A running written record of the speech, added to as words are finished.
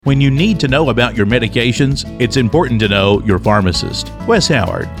When you need to know about your medications, it's important to know your pharmacist. Wes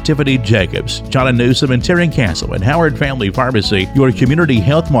Howard, Tiffany Jacobs, John Newsom, and Terry Castle at Howard Family Pharmacy, your community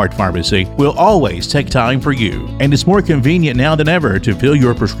Health Mart pharmacy, will always take time for you. And it's more convenient now than ever to fill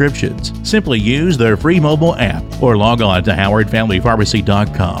your prescriptions. Simply use their free mobile app or log on to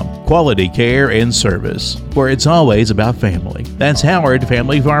howardfamilypharmacy.com. Quality care and service, where it's always about family. That's Howard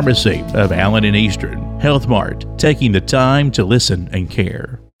Family Pharmacy of Allen and Eastern. Health Mart, taking the time to listen and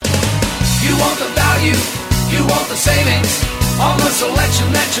care. You want the value, you want the savings, all the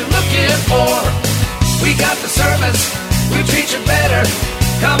selection that you're looking for. We got the service, we treat you better.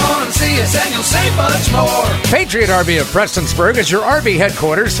 Come on and see us and you'll save much more. Patriot RV of Prestonsburg is your RV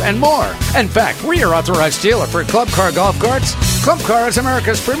headquarters and more. In fact, we're your authorized dealer for Club Car golf carts. Club Car is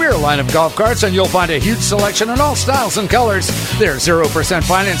America's premier line of golf carts, and you'll find a huge selection in all styles and colors. There's 0%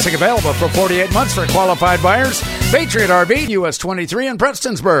 financing available for 48 months for qualified buyers. Patriot RV, US 23 in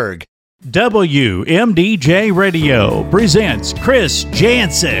Prestonsburg. WMDJ Radio presents Chris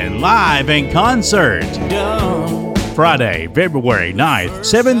Jansen live in concert. Friday, February 9th,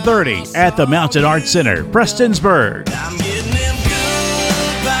 7:30 at the Mountain Arts Center, Prestonsburg.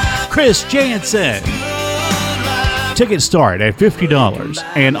 Chris Jansen. Tickets start at $50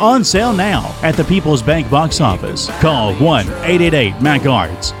 and on sale now at the People's Bank box office. Call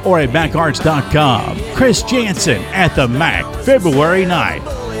 1-888-MAC-ARTS or at MacArts.com. Chris Jansen at the MAC, February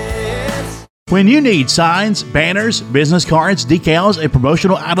 9th. When you need signs, banners, business cards, decals, and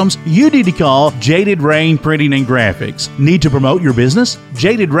promotional items, you need to call Jaded Rain Printing and Graphics. Need to promote your business?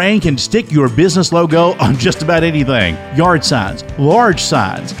 Jaded Rain can stick your business logo on just about anything. Yard signs, large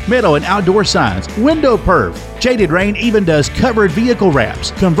signs, meadow and outdoor signs, window perf. Jaded Rain even does covered vehicle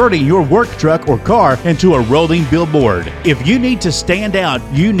wraps, converting your work truck or car into a rolling billboard. If you need to stand out,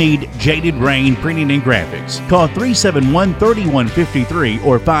 you need Jaded Rain Printing and Graphics. Call 371-3153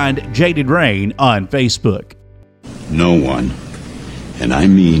 or find Jaded Rain on Facebook. No one, and I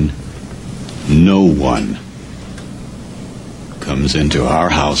mean no one, comes into our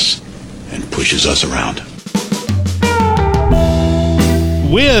house and pushes us around.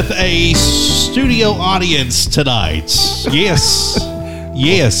 With a studio audience tonight. Yes.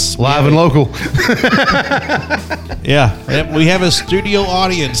 Yes. Live and local. Yeah. We have a studio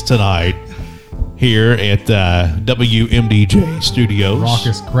audience tonight here at WMDJ Studios.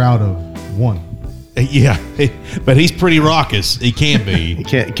 Raucous crowd of one. Yeah. But he's pretty raucous. He can be.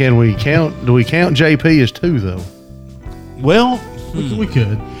 Can we count? Do we count JP as two, though? Well, We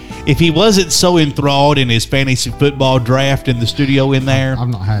could. if he wasn't so enthralled in his fantasy football draft in the studio in there, I've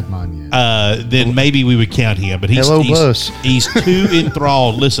not had mine yet. then maybe we would count him. But he's too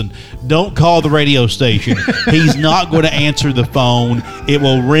enthralled. Listen, don't call the radio station. He's not going to answer the phone. It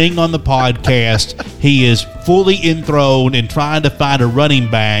will ring on the podcast. He is fully enthroned and trying to find a running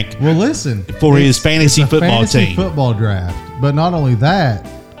back. Well, listen, for his fantasy football team. Football draft. But not only that,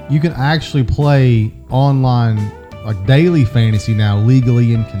 you can actually play online, like daily fantasy now,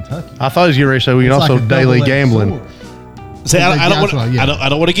 legally in Kentucky. I thought he was getting ready to say we can also daily gambling. See, I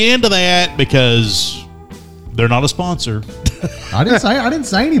don't want to get into that because they're not a sponsor. I didn't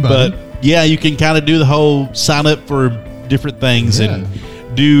say anybody. But yeah, you can kind of do the whole sign up for different things and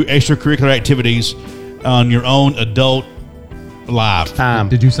do extracurricular activities on your own adult life time.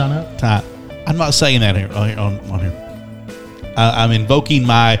 Did you sign up? Time. I'm not saying that here on here. I'm invoking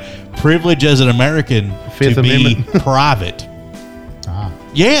my privilege as an American Fifth to Amendment. be private.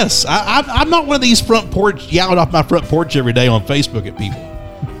 Yes, I'm not one of these yelling off my front porch every day on Facebook at people.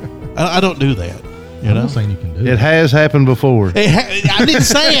 I don't do that. I'm not saying you can do it. It has happened before. I didn't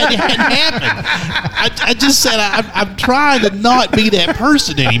say it hadn't happened. I just said I'm trying to not be that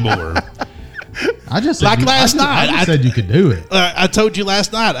person anymore. I just said last night. I said you could do it. I told you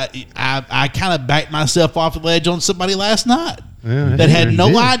last night. I kind of backed myself off the ledge on somebody last night that had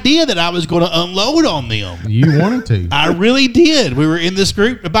no idea that I was going to unload on them. You wanted to. I really did. We were in this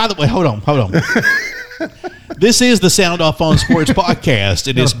group. By the way, hold on. This is the Sound Off on Sports podcast.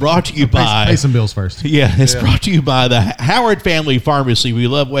 It is brought to you by... Pay some bills first. Yeah, it's brought to you by the Howard Family Pharmacy. We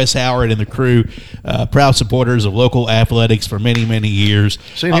love Wes Howard and the crew. Proud supporters of local athletics for many, many years.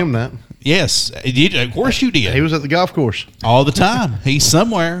 Seen him that. Yes, of course you did. He was at the golf course. All the time. He's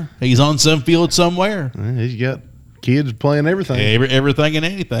somewhere. He's on some field somewhere. He's got kids playing everything. Everything and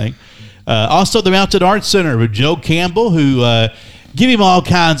anything. Also, the Mountain Arts Center with Joe Campbell, who give him all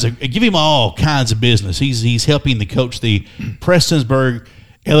kinds of business. He's helping to coach the Prestonsburg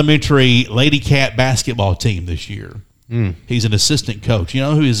Elementary Lady Cat basketball team this year. He's an assistant coach. You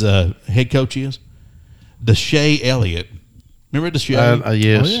know who his head coach is? Deshae Elliott. Remember Deshae? Yes. Oh,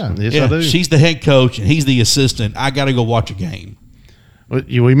 yeah. Yes, I do. She's the head coach, and he's the assistant. I got to go watch a game.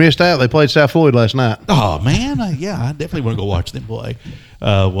 We missed out. They played South Floyd last night. Oh, man. I definitely want to go watch them play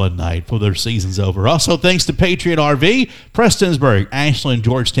one night before their season's over. Also, thanks to Patriot RV, Prestonsburg, Ashland,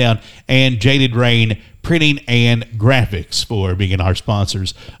 Georgetown, and Jaded Rain Printing and Graphics for being our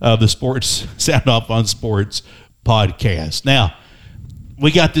sponsors of the Sports Sound Off on Sports podcast. Now,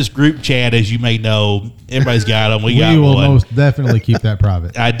 we got this group chat, as you may know. Everybody's got them. We will one. most definitely keep that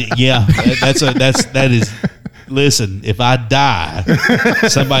private. That is. Listen, if I die,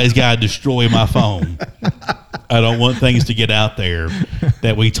 somebody's got to destroy my phone. I don't want things to get out there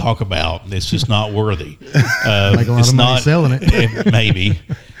that we talk about. It's just not worthy. Make a lot of money selling it. Maybe.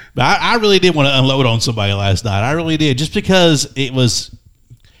 But I really did want to unload on somebody last night. I really did. Just because it was,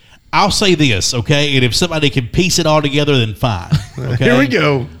 I'll say this, okay? And if somebody can piece it all together, then fine. Okay? Here we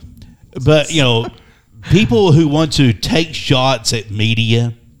go. But, people who want to take shots at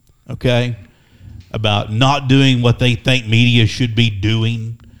media, okay, about not doing what they think media should be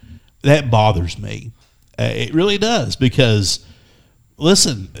doing, that bothers me. It really does, because,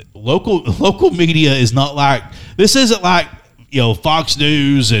 listen, local media is not like, this isn't like, Fox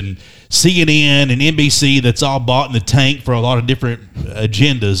News and CNN and NBC that's all bought in the tank for a lot of different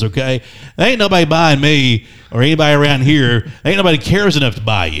agendas, okay? There ain't nobody buying me or anybody around here. Ain't nobody cares enough to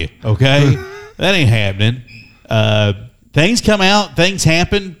buy you, okay? That ain't happening. Things come out, things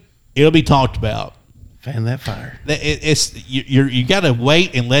happen, it'll be talked about. Fan that fire. You got to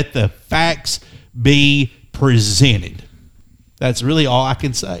wait and let the facts be presented. That's really all I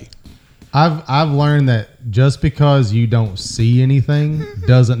can say. I've learned that just because you don't see anything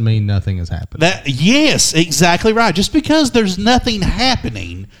doesn't mean nothing is happening. Yes, exactly right. Just because there's nothing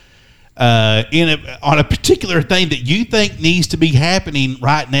happening on a particular thing that you think needs to be happening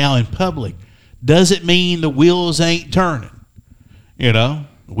right now in public doesn't mean the wheels ain't turning.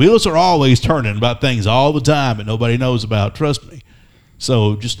 Wheels are always turning about things all the time that nobody knows about. Trust me.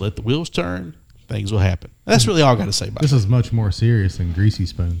 So just let the wheels turn. Things will happen. That's really all I got to say about this. This is much more serious than Greasy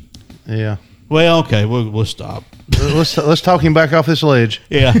Spoon. Yeah. Well, okay, we'll stop. Let's talk him back off this ledge.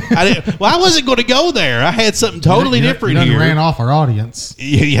 Yeah. I wasn't going to go there. I had something totally different here. Ran off our audience.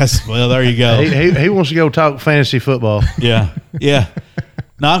 Yes. Well, there you go. He wants to go talk fantasy football. Yeah.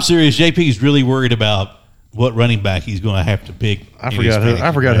 No, I'm serious. JP's really worried about what running back he's going to have to pick. I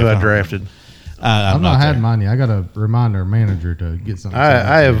forgot who I drafted. I've not had mine yet. I got to remind our manager to get something.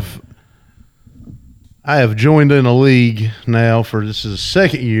 I have joined in a league now for this is the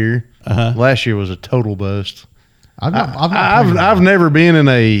second year. Last year was a total bust. I've never been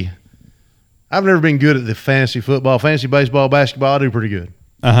good at the fantasy football, fantasy baseball, basketball. I do pretty good.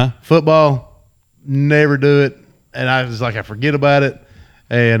 Football, never do it, and I forget about it.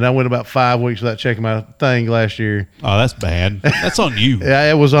 And I went about 5 weeks without checking my thing last year. Oh, that's bad. That's on you. Yeah,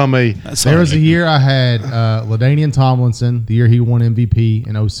 it was on me. There was a year I had LaDainian Tomlinson, the year he won MVP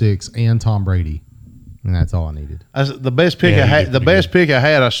in 2006, and Tom Brady. And that's all I needed. The best pick I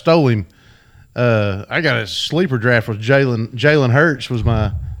had, I stole him. I got a sleeper draft with Jalen Hurts was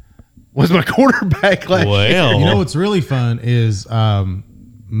my quarterback last year. You know what's really fun is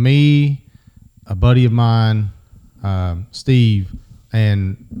me, a buddy of mine, Steve,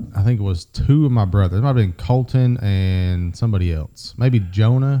 and I think it was two of my brothers. It might have been Colton and somebody else, maybe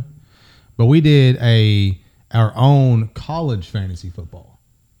Jonah. But we did our own college fantasy football.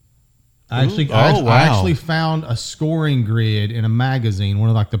 I actually found a scoring grid in a magazine, one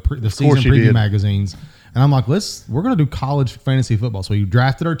of the season preview magazines, and I'm like, we're going to do college fantasy football. So we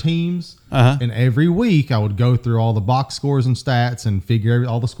drafted our teams, and every week I would go through all the box scores and stats and figure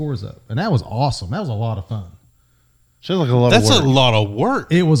all the scores up, and that was awesome. That was a lot of fun. Sounds like a lot of work. That's a lot of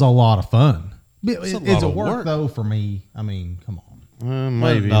work. It was a lot of fun. It's a work though for me. I mean, come on.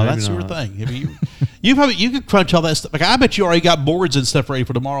 Maybe. No, that's your thing. You could crunch all that stuff. Like I bet you already got boards and stuff ready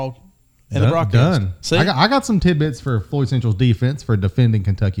for tomorrow. And the broadcast. Done. See? I got some tidbits for Floyd Central's defense for defending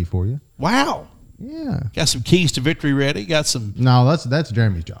Kentucky for you. Wow. Yeah. Got some keys to victory ready. Got some. No, that's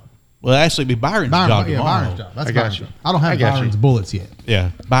Jeremy's job. Well, actually, be Byron's job. Yeah, Byron's job. That's Byron's job. I don't have Byron's bullets yet.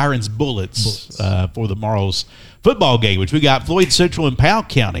 Yeah, Byron's bullets. For tomorrow's football game, which we got Floyd Central in Powell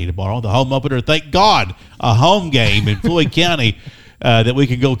County tomorrow. The home opener. Thank God, a home game in Floyd County. That we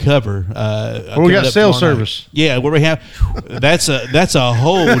can go cover. We got cell service. Yeah, where we have that's a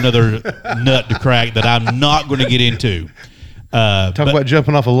whole another nut to crack that I'm not going to get into. Talk about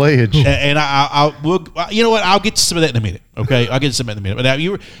jumping off a ledge. And we'll, you know what? I'll get to some of that in a minute. Okay, I'll get to some of that in a minute. But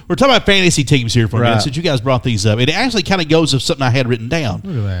now we're talking about fantasy teams here for a minute since you guys brought these up. It actually kind of goes with something I had written down.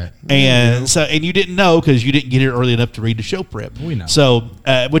 Look at that. And you didn't know because you didn't get here early enough to read the show prep. We know. So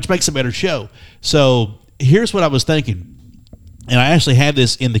which makes a better show. So here's what I was thinking. And I actually have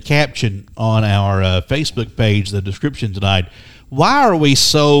this in the caption on our Facebook page, the description tonight. why are we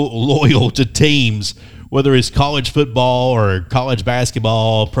so loyal to teams, whether it's college football or college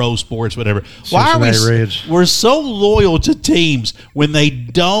basketball, pro sports, whatever? Why are we're so loyal to teams when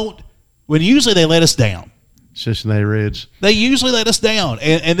usually they let us down? Cincinnati Reds. They usually let us down.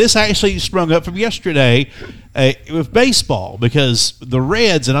 And this actually sprung up from yesterday with baseball, because the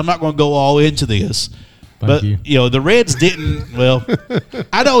Reds, and I'm not going to go all into this, but the Reds didn't. Well,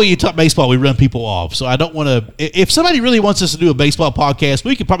 I know when you talk baseball, we run people off, so I don't want to. If somebody really wants us to do a baseball podcast,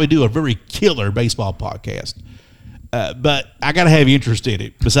 we could probably do a very killer baseball podcast. But I got to have interest in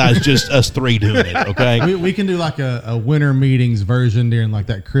it besides just us three doing it, okay? We can do like a winter meetings version during like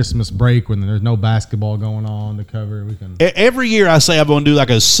that Christmas break when there's no basketball going on to cover. We can. Every year I say I'm going to do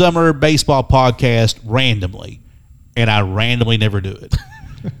like a summer baseball podcast randomly, and I randomly never do it.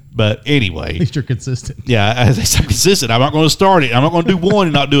 But anyway. At least you're consistent. Yeah, at least I'm consistent. I'm not going to start it. I'm not going to do one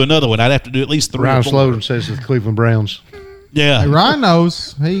and not do another one. I'd have to do at least 3 Ryan or 4. Sloden says the Cleveland Browns. Yeah, hey, Ryan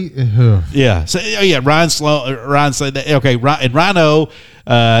knows. Yeah. So, Ryan said that. Okay, and Rhino,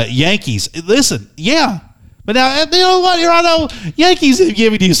 Yankees. Listen, yeah. But now, you know what, Rhino? Yankees have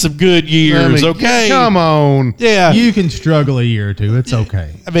given you some good years, okay? Come on. Yeah. You can struggle a year or two. It's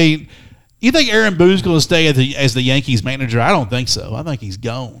okay. I mean, you think Aaron Boone's going to stay as the Yankees manager? I don't think so. I think he's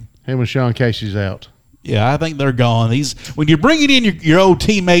gone. Him and Sean Casey's out. Yeah, I think they're gone. When you're bringing in your old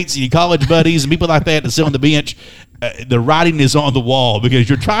teammates and your college buddies and people like that to sit on the bench, the writing is on the wall, because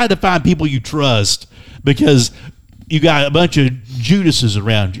you're trying to find people you trust, because you got a bunch of Judases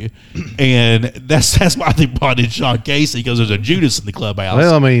around you, and that's why they brought in Sean Casey, because there's a Judas in the clubhouse.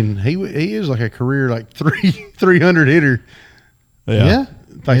 Well, I mean, he is like a career 300 hitter. Yeah.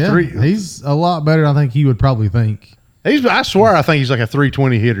 Like he's a lot better than I think he would probably think. I swear I think he's like a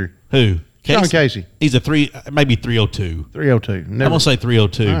 320 hitter. Who? Sean Casey. He's maybe 302. 302. I'm going to say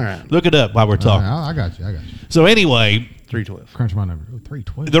 302. All right. Look it up while we're talking. I got you. So anyway, 312. Crunch my number.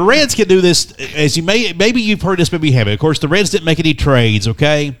 312. The Reds can do this, as maybe you've heard this, maybe you haven't. Of course, the Reds didn't make any trades,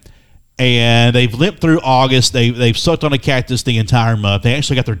 okay? And they've limped through August. They've sucked on a cactus the entire month. They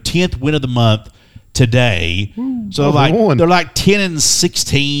actually got their 10th win of the month today. So they're like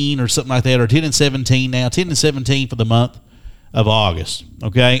 10-16 or something like that, or 10-17 now. 10-17 for the month of August,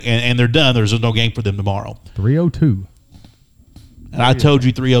 okay? And they're done. There's no game for them tomorrow. 302. And I told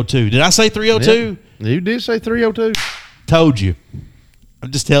you 302. Did I say 302? Yeah, you did say 302. Told you.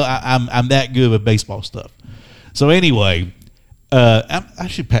 I'm that good with baseball stuff. So anyway, I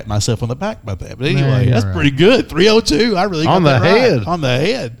should pat myself on the back about that. But anyway, that's right. Pretty good. 302. I really got on that the head. Right. On the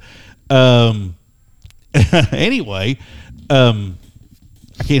head. Anyway,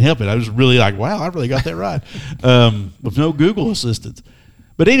 I can't help it. I was really like, wow, I really got that right. With no Google assistance.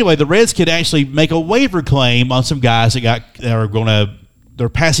 But anyway, the Reds could actually make a waiver claim on some guys they're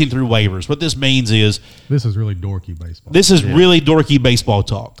passing through waivers. What this means is, this is really dorky baseball. This is really dorky baseball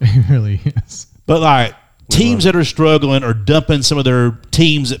talk. It really is. But like teams that are struggling are dumping some of their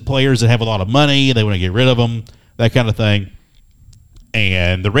teams at players that have a lot of money and they want to get rid of them, that kind of thing.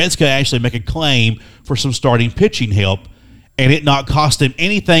 And the Reds could actually make a claim for some starting pitching help, and it not cost them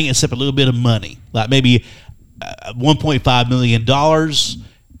anything except a little bit of money, like maybe $1.5 million.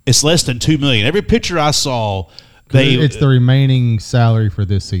 It's less than $2 million. Every pitcher I saw, it's the remaining salary for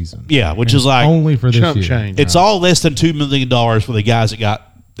this season. Yeah, which is like only for this year. Change, it's all less than $2 million for the guys that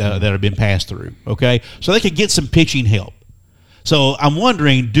have been passed through. Okay, so they could get some pitching help. So I'm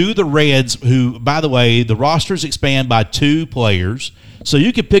wondering, do the Reds, who, by the way, the rosters expand by 2 players, so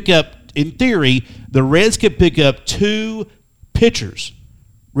you could pick up, in theory, the Reds could pick up 2 pitchers,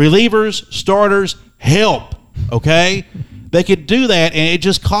 relievers, starters, help, okay? They could do that, and it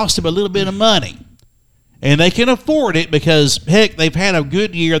just costs them a little bit of money. And they can afford it because, heck, they've had a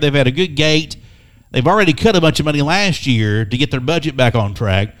good year. They've had a good gate. They've already cut a bunch of money last year to get their budget back on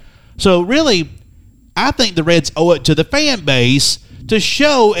track. So, really, I think the Reds owe it to the fan base to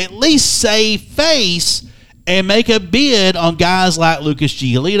show at least save face and make a bid on guys like Lucas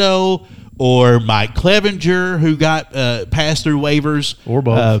Giolito or Mike Clevenger, who got passed through waivers. Or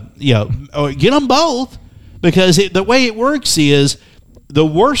both. Or get them both, because the way it works is the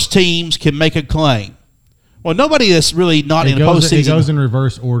worst teams can make a claim. Well, nobody that's really not in the postseason. It goes in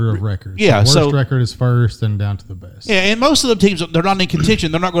reverse order of records. Yeah, the worst record is first and down to the best. Yeah, and most of the teams, they're not in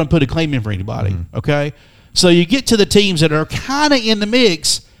contention. They're not going to put a claim in for anybody, okay? So you get to the teams that are kind of in the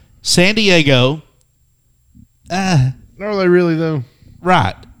mix. San Diego. Are they really, though?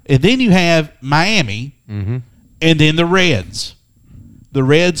 Right. And then you have Miami, and then the Reds. The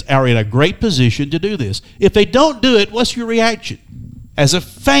Reds are in a great position to do this. If they don't do it, what's your reaction? As a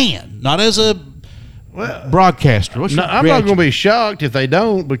fan, not as a broadcaster. What's your reaction? I'm not going to be shocked if they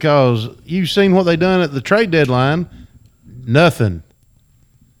don't, because you've seen what they done at the trade deadline. Nothing.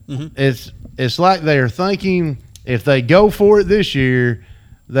 It's like they are thinking if they go for it this year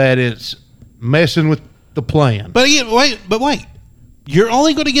that it's messing with the plan. But again, wait. You're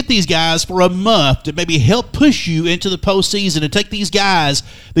only going to get these guys for a month to maybe help push you into the postseason and take these guys,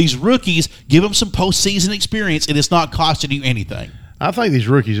 these rookies, give them some postseason experience, and it's not costing you anything. I think these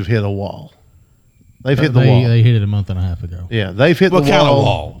rookies have hit a wall. They've hit the wall. They hit it a month and a half ago. Yeah, they've hit the wall. What kind of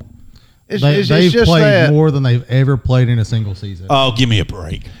wall? It's They've just played that. more than they've ever played in a single season. Oh, give me a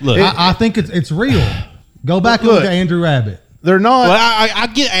break. Look, I think it's real. Go back and look at Andrew Abbott. They're not. well, I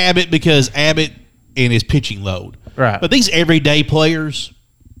get Abbott because Abbott and his pitching load. Right. But these everyday players,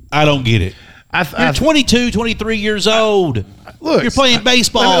 I don't get it. You're 22, 23 years old. Look, you're playing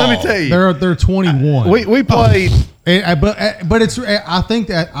baseball. Let me tell you. They're 21. We played. But it's. I think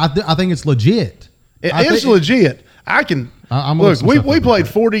it's legit. It's legit. Look. We played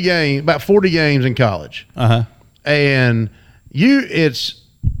 40 games, about 40 games in college. And it's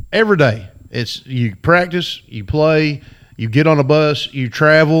every day. It's you practice, you play, you get on a bus, you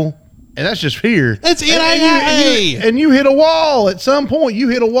travel, and that's just here. That's NAIA. And you hit a wall at some point. You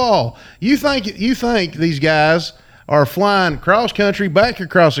hit a wall. You think these guys are flying cross country, back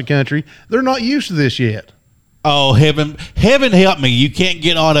across the country. They're not used to this yet. Oh, heaven help me. You can't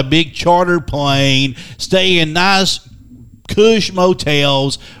get on a big charter plane, stay in nice cush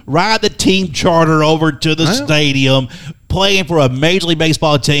motels, ride the team charter over to the stadium, playing for a Major League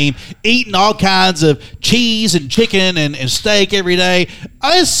Baseball team, eating all kinds of cheese and chicken and steak every day.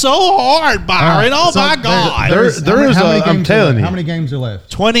 It's so hard, Byron. My God. I'm telling you. How many games are left?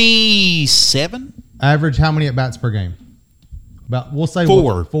 27? Average, how many at-bats per game? We'll say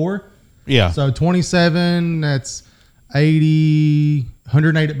 4. 4? Yeah. So 27, that's 80,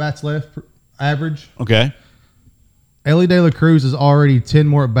 108 at-bats left average. Okay. Ellie De La Cruz is already 10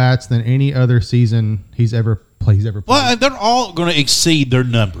 more at-bats than any other season he's ever played. Well, they're all going to exceed their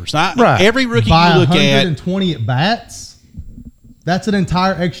numbers. Right. Every rookie By you look at. 120 at-bats, that's an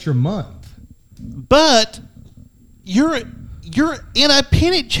entire extra month. But you're in a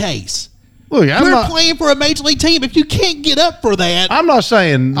pennant chase. Look, You're playing for a Major League team. If you can't get up for that. I'm not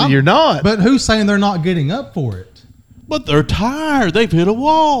saying you're not. But who's saying they're not getting up for it? But they're tired. They've hit a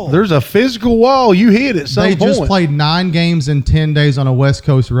wall. There's a physical wall you hit at some point. They just played 9 games in 10 days on a West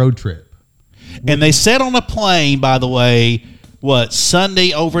Coast road trip. And they sat on a plane, by the way,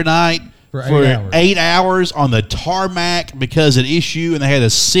 Sunday overnight for 8 hours. 8 hours on the tarmac because of an issue, and they had to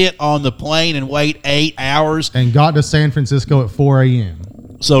sit on the plane and wait 8 hours. And got to San Francisco at 4 a.m.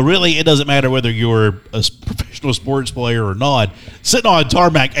 So really, it doesn't matter whether you're a professional sports player or not. Sitting on a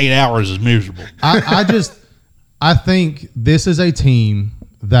tarmac 8 hours is miserable. I think this is a team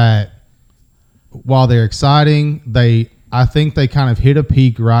that, while they're exciting, I think they kind of hit a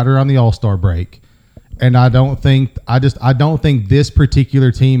peak right around the All-Star break, and I don't think this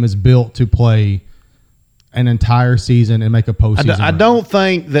particular team is built to play an entire season and make a postseason. I don't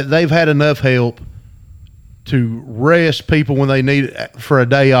think that they've had enough help to rest people when they need it for a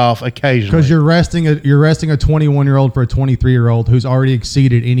day off occasionally. Because you're resting a 21-year-old for a 23-year-old who's already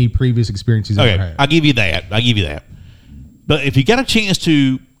exceeded any previous experience he's ever had. I'll give you that. But if you got a chance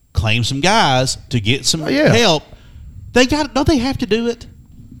to claim some guys to get some help, don't they have to do it?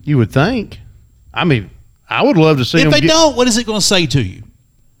 You would think. I mean, I would love to see if them. If they don't, what is it going to say to you?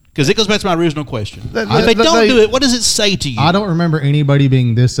 Because it goes back to my original question. If they don't do it, what does it say to you? I don't remember anybody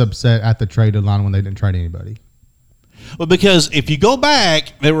being this upset at the trade deadline when they didn't trade anybody. Well, because if you go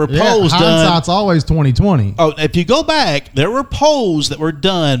back, there were polls done. Hindsight's always 20/20. Oh, if you go back, there were polls that were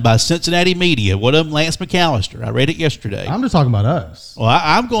done by Cincinnati media. One of them, Lance McAllister. I read it yesterday. I'm just talking about us. Well,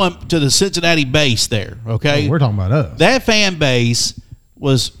 I'm going to the Cincinnati base there. Okay, we're talking about us. That fan base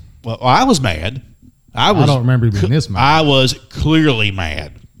was. Well, I was mad. I don't remember you being this mad. I was clearly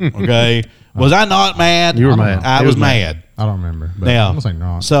mad. Okay, was I not mad? You were mad. I was mad. I don't remember. But Now, I'm saying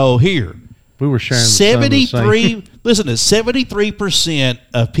not. So here. We were sharing 73. Listen to 73%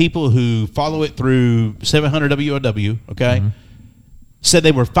 of people who follow it through 700 WOW. Okay, said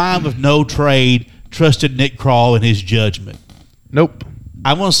they were fine with no trade. Trusted Nick Krall and his judgment. Nope.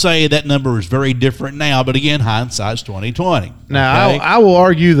 I want to say that number is very different now, but again, hindsight's 20/20. Now okay? I will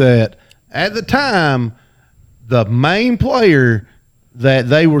argue that at the time, the main player that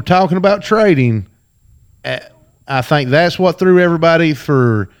they were talking about trading, I think that's what threw everybody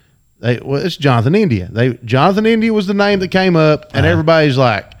for. It's Jonathan India. Jonathan India was the name that came up, and everybody's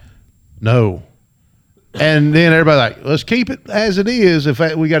like, no. And then everybody's like, let's keep it as it is if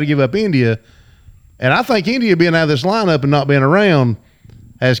we got to give up India. And I think India being out of this lineup and not being around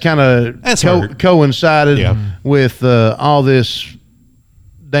has kind of coincided with all this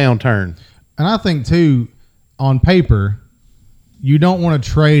downturn. And I think, too, on paper, you don't want to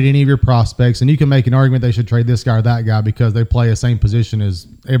trade any of your prospects, and you can make an argument they should trade this guy or that guy because they play the same position as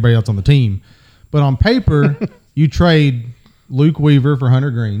everybody else on the team. But on paper, you trade Luke Weaver for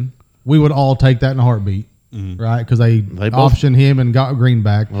Hunter Green. We would all take that in a heartbeat, right? Because they optioned him and got Green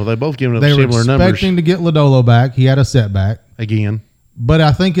back. Well, they both given up they similar numbers. They were expecting to get Lodolo back. He had a setback. Again. But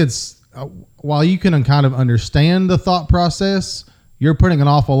I think it's, while you can kind of understand the thought process, you're putting an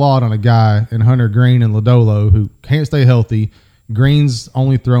awful lot on a guy in Hunter Green and Lodolo who can't stay healthy. Green's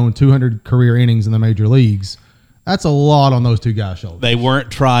only thrown 200 career innings in the major leagues. That's a lot on those two guys' shoulders. They weren't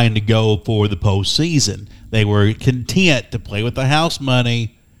trying to go for the postseason. They were content to play with the house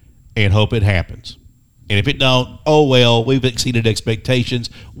money and hope it happens. And if it don't, oh well, we've exceeded expectations.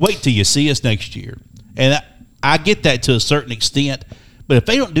 Wait till you see us next year. And I get that to a certain extent. But if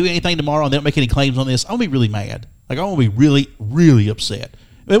they don't do anything tomorrow and they don't make any claims on this, I'm going to be really mad. Like, I'm going to be really, really upset.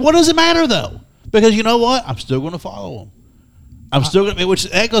 I mean, what does it matter, though? Because you know what? I'm still going to follow them. I'm still going to, which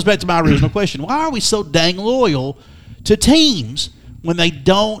that goes back to my original question. Why are we so dang loyal to teams when they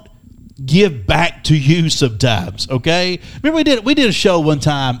don't give back to you sometimes, okay? Remember we did a show one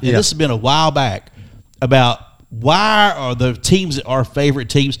time, and this has been a while back, about why are the teams that are favorite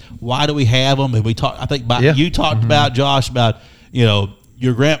teams, why do we have them? And we talked, I think you talked about, Josh, about, you know,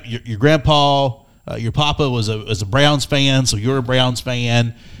 your grandpa, your papa was a Browns fan, so you're a Browns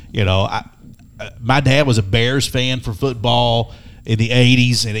fan. You know, my dad was a Bears fan for football in the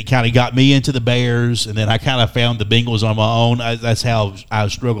 80s, and it kind of got me into the Bears, and then I kind of found the Bengals on my own. That's how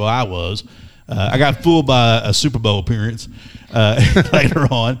struggle I was. I got fooled by a Super Bowl appearance later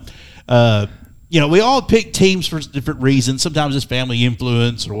on. You know, we all pick teams for different reasons. Sometimes it's family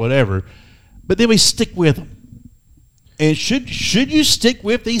influence or whatever, but then we stick with them. And should you stick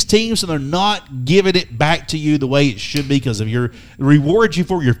with these teams and they're not giving it back to you the way it should be because of your rewards you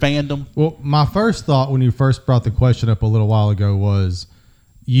for your fandom? Well, my first thought when you first brought the question up a little while ago was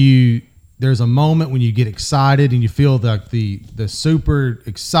there's a moment when you get excited and you feel the super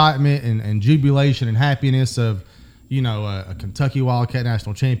excitement and jubilation and happiness of, you know, a Kentucky Wildcat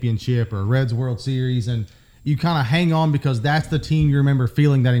National Championship or a Reds World Series, and you kind of hang on because that's the team you remember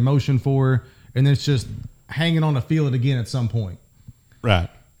feeling that emotion for, and then it's just hanging on to feel it again at some point. Right.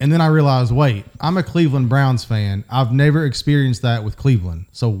 And then I realized, wait, I'm a Cleveland Browns fan. I've never experienced that with Cleveland.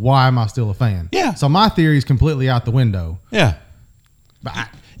 So why am I still a fan? Yeah. So my theory is completely out the window. Yeah. But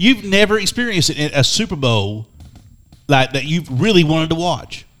you've never experienced it in a Super Bowl like that you've really wanted to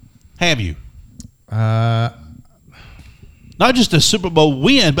watch, have you? Not just a Super Bowl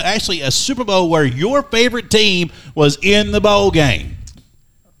win, but actually a Super Bowl where your favorite team was in the bowl game.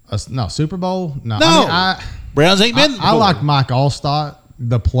 No, Super Bowl? No. No. I mean, Browns ain't been before. I liked Mike Allstott,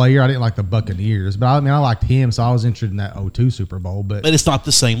 the player. I didn't like the Buccaneers, but I liked him, so I was interested in that 2002 Super Bowl. But it's not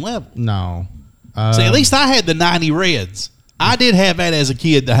the same level. No. See, at least I had the 90 Reds. I did have that as a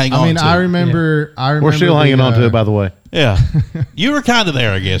kid to hang on to. I remember. We're still hanging on to it, by the way. Yeah. You were kind of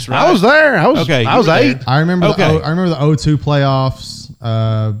there, I guess, right? I was there. I was 8. I remember the 2002 playoffs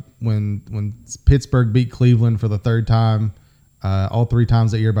when Pittsburgh beat Cleveland for the third time, all 3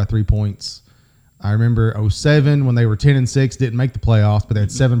 times that year by 3 points. I remember 2007 when they were 10-6, didn't make the playoffs, but they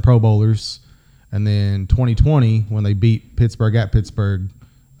had 7 Pro Bowlers. And then 2020 when they beat Pittsburgh at Pittsburgh,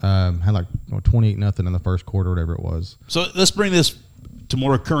 had like 28-0 in the first quarter, whatever it was. So let's bring this to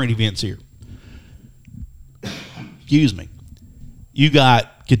more current events here. Excuse me. You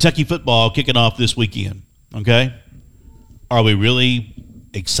got Kentucky football kicking off this weekend, okay? Are we really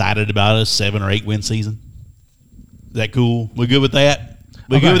excited about a 7 or 8 win season? Is that cool? We good with that?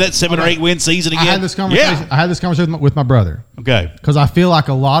 We good with that 7 or 8 win season again? I had this conversation with my brother. Okay. Because I feel like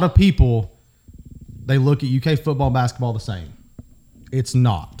a lot of people, they look at UK football, basketball the same. It's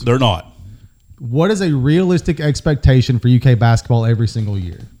not. They're not. What is a realistic expectation for UK basketball every single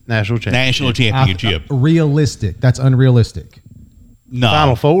year? National championship. Realistic. That's unrealistic. No.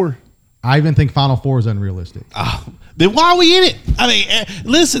 Final Four. I even think Final Four is unrealistic. Then why are we in it? I mean,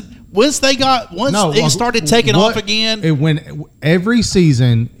 listen, once they started taking off again. When every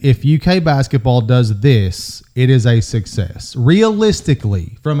season, if UK basketball does this, it is a success.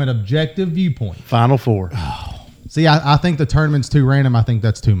 Realistically, from an objective viewpoint. Final Four. See, I think the tournament's too random. I think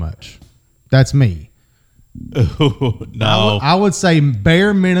that's too much. That's me. No. I would say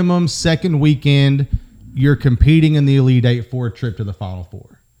bare minimum second weekend, you're competing in the Elite Eight for a trip to the Final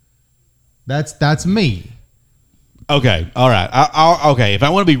Four. That's me. Okay, all right. Okay, if I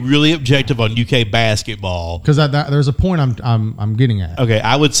want to be really objective on UK basketball, because there's a point I'm getting at. Okay,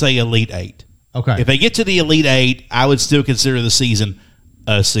 I would say Elite Eight. Okay, if they get to the Elite Eight, I would still consider the season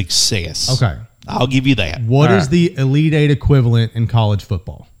a success. Okay, I'll give you that. What is the Elite Eight equivalent in college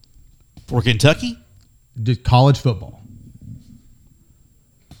football for Kentucky? College football.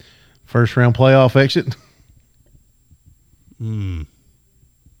 First round playoff exit.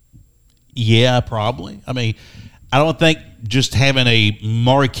 Yeah, probably. I mean, I don't think just having a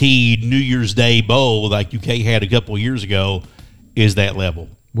marquee New Year's Day bowl like UK had a couple of years ago is that level.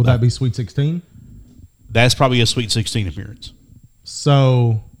 Will that be Sweet 16? That's probably a Sweet 16 appearance.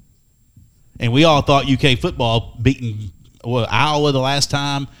 So, and we all thought UK football beating Iowa the last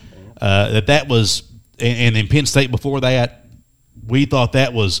time, that was, and then Penn State before that, we thought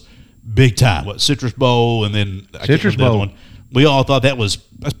that was big time. What, Citrus Bowl, and then Citrus Bowl. One. We all thought that's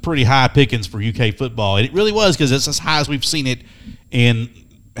pretty high pickings for UK football, and it really was because it's as high as we've seen it in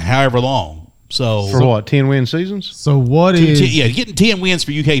however long. So for what, 10-win seasons? So what getting 10 wins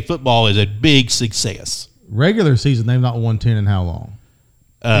for UK football is a big success. Regular season, they've not won 10 in how long?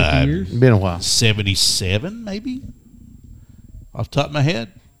 50 years? Been a while. 77, maybe, off the top of my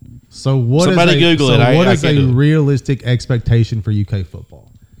head. So what? Somebody Google it. What is I a realistic expectation for UK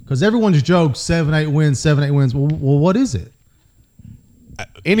football? Because everyone's joked 7-8 wins. Well, what is it?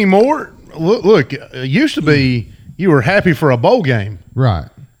 Anymore? Look, it used to be you were happy for a bowl game. Right.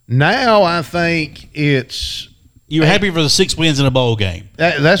 Now I think it's you're happy for the 6 wins in a bowl game.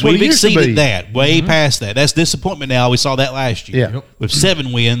 That's what we've it used to be. exceeded that, way past that. That's disappointment now. We saw that last year. Yeah. With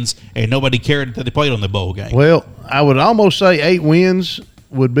 7 wins, and nobody cared that they played on the bowl game. Well, I would almost say 8 wins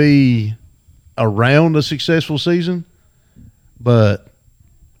would be around a successful season, but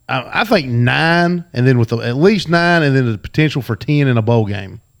I think 9, and then with at least 9, and then the potential for 10 in a bowl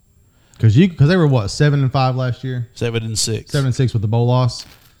game. Because they were 7-5 last year. 7-6. 7-6 with the bowl loss.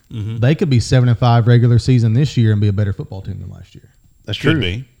 Mm-hmm. They could be 7-5 regular season this year and be a better football team than last year. That's true. Could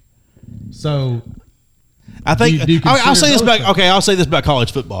be. So, I think do you I'll say this consider about I'll say this about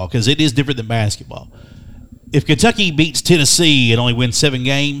college football because it is different than basketball. If Kentucky beats Tennessee and only wins 7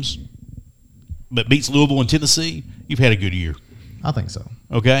 games, but beats Louisville and Tennessee, you've had a good year. I think so.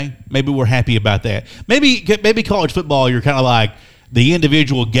 Okay, maybe we're happy about that. Maybe college football, you're kind of like the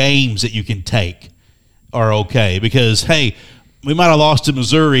individual games that you can take are okay because hey, we might have lost to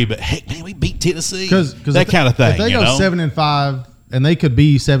Missouri, but hey, man, we beat Tennessee. Because that kind of thing. If they go 7-5, and they could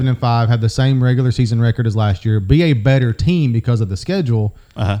be 7-5, have the same regular season record as last year, be a better team because of the schedule.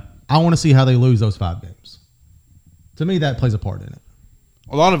 I want to see how they lose those 5 games. To me, that plays a part in it.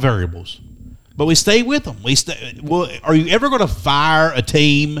 A lot of variables, but we stay with them. Well, are you ever going to fire a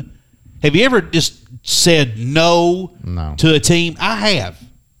team? Have you ever just said no to a team? I have.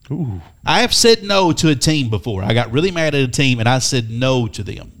 Ooh. I have said no to a team before. I got really mad at a team, and I said no to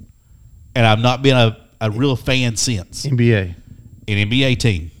them. And I've not been a real fan since. NBA. An NBA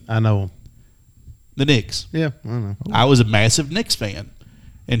team. I know them. The Knicks. Yeah, I know. I was a massive Knicks fan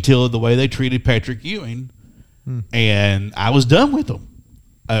until the way they treated Patrick Ewing, and I was done with them.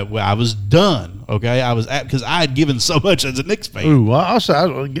 I was done, okay? I was because I had given so much as a Knicks fan. Ooh,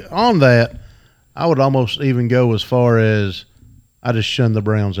 also on that, I would almost even go as far as I just shun the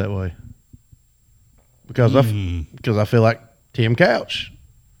Browns that way because I feel like Tim Couch.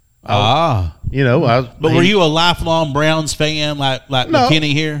 But were you a lifelong Browns fan like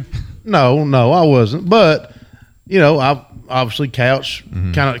McKinney here? No, I wasn't. But I obviously Couch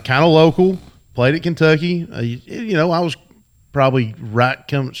kind of local. Played at Kentucky. I was probably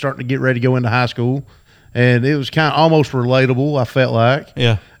starting to get ready to go into high school, and it was kind of almost relatable. I felt like,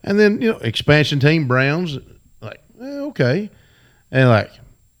 yeah. And then expansion team Browns, like okay, and like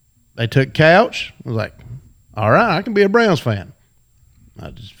they took Couch. I was like, all right, I can be a Browns fan. I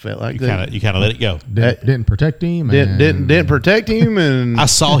just felt like you kind of let it go. Didn't protect him. Didn't protect him, and I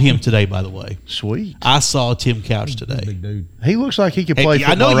saw him today. By the way, sweet. I saw Tim Couch today. Big dude. He looks like he could play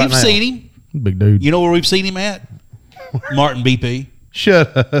football. I know right you've now. seen him. Big dude. You know where we've seen him at? Martin BP.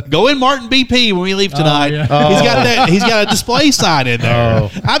 Shut up. Go in Martin BP when we leave tonight. He's got a display sign in there.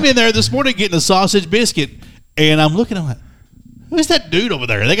 I'm in there this morning getting a sausage biscuit, and I'm looking at who's that dude over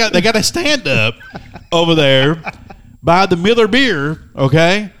there? They got a stand up over there by the Miller beer,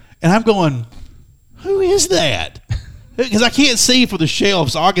 okay? And I'm going, who is that? Because I can't see for the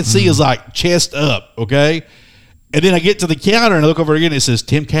shelves. All I can see is like chest up, okay? And then I get to the counter and I look over again and it says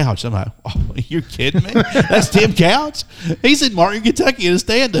Tim Couch. I'm like, oh, you're kidding me? That's Tim Couch? He's in Martin, Kentucky in a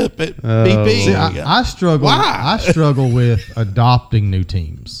stand-up at BP. See, I struggle. Why? I struggle with adopting new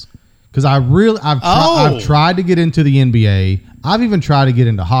teams because I've tried to get into the NBA. I've even tried to get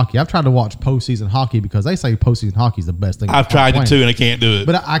into hockey. I've tried to watch postseason hockey because they say postseason hockey is the best thing. I've tried it too and I can't do it.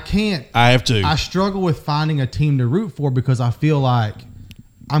 But I can't. I have to. I struggle with finding a team to root for because I feel like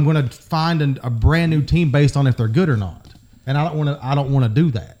I'm going to find a brand new team based on if they're good or not, and I don't want to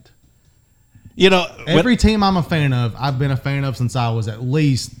do that. Every team I'm a fan of, I've been a fan of since I was at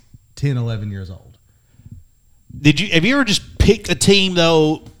least 10, 11 years old. Have you ever just picked a team,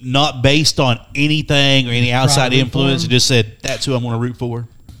 though, not based on anything or any outside influence, and just said, that's who I'm going to root for?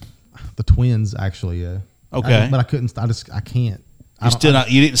 The Twins, actually, yeah. Okay. But I couldn't. I can't.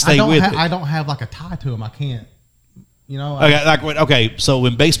 You didn't stay with it. I don't have like a tie to them. I can't. So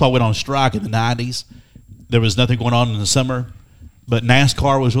when baseball went on strike in the 90s, there was nothing going on in the summer, but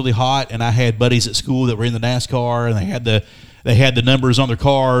NASCAR was really hot, and I had buddies at school that were in the NASCAR, and they had the numbers on their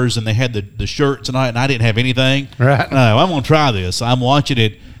cars, and they had the shirts and all that, and I didn't have anything. Right. No, I'm going to try this. I'm watching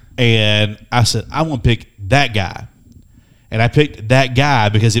it, and I said, I'm going to pick that guy. And I picked that guy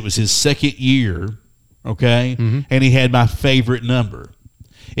because it was his second year, okay? Mm-hmm. And he had my favorite number.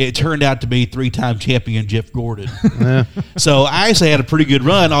 It turned out to be 3-time champion Jeff Gordon. Yeah. So I actually had a pretty good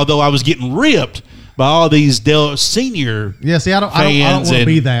run, although I was getting ripped by all these Dell Senior fans and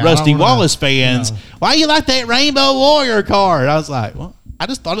be that. Rusty Wallace fans. Why you like that Rainbow Warrior card? I was like, well, I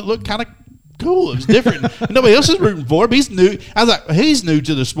just thought it looked kind of cool. It was different. Nobody else is rooting for him. He's new. I was like, he's new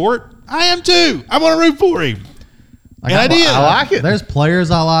to the sport. I am too. I want to root for him. And I did. I like it. There's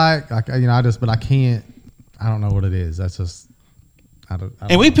players I like. But I can't. I don't know what it is. That's just. I don't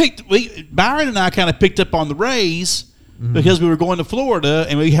Byron and I kind of picked up on the Rays because we were going to Florida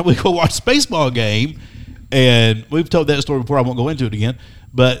and we go watch the baseball game, and we've told that story before. I won't go into it again,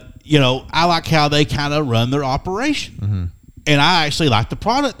 but I like how they kind of run their operation, and I actually like the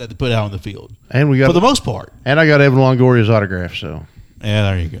product that they put out on the field, and we got for the most part. And I got Evan Longoria's autograph, so yeah,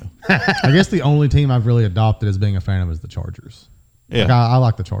 there you go. I guess the only team I've really adopted as being a fan of is the Chargers. Yeah, I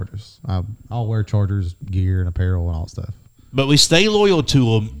like the Chargers. I'll wear Chargers gear and apparel and all that stuff. But we stay loyal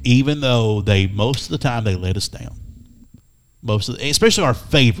to them, even though most of the time they let us down. Especially our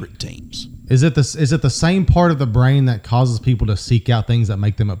favorite teams. Is it the same part of the brain that causes people to seek out things that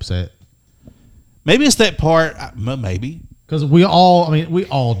make them upset? Maybe it's that part. Maybe because we all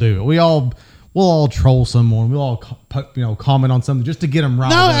do it. We'll all troll someone. We'll all comment on something just to get them right.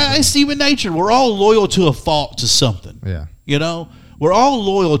 No, it's human nature. We're all loyal to a fault to something. Yeah, we're all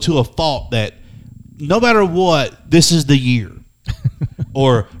loyal to a fault that. No matter what, this is the year.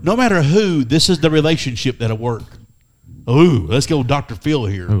 Or no matter who, this is the relationship that'll work. Ooh, let's go Dr. Phil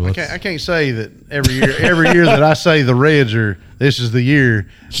here. I can't say that every year that I say the Reds this is the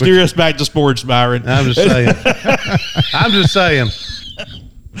year. Steer us back to sports, Byron. I'm just saying.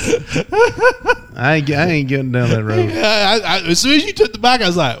 I ain't getting down that road. As soon as you took the back, I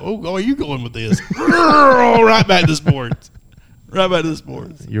was like, oh, are you going with this? Right back to sports.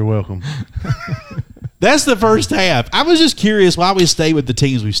 You're welcome. That's the first half. I was just curious why we stay with the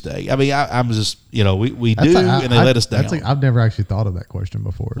teams we stay. I mean, I'm just, we do, and they let us down. I've never actually thought of that question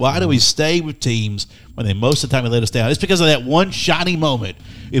before. Why do we stay with teams when they most of the time they let us down? It's because of that one shiny moment.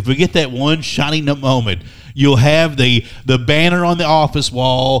 If we get that one shiny moment, you'll have the banner on the office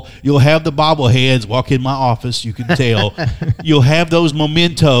wall. You'll have the bobbleheads. Walk in my office, you can tell. You'll have those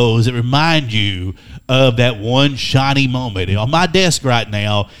mementos that remind you of that one shiny moment. And on my desk right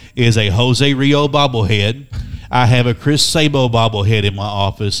now is a Jose Rio bobblehead. I have a Chris Sabo bobblehead in my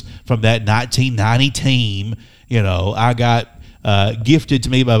office from that 1990 team. I got gifted to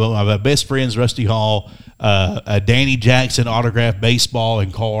me by my best friends, Rusty Hall, a Danny Jackson autographed baseball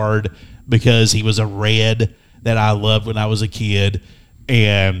and card because he was a Red that I loved when I was a kid.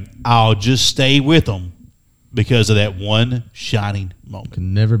 And I'll just stay with them because of that one shining moment.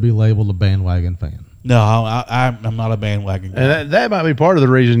 Can never be labeled a bandwagon fan. No, I'm not a bandwagon guy. And that might be part of the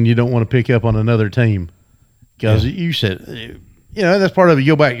reason you don't want to pick up on another team. Because you said, that's part of it.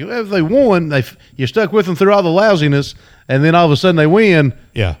 You go back. If they won, you stuck with them through all the lousiness, and then all of a sudden they win.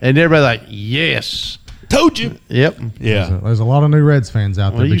 Yeah. And everybody's like, yes. Told you. Yep. Yeah. There's a lot of new Reds fans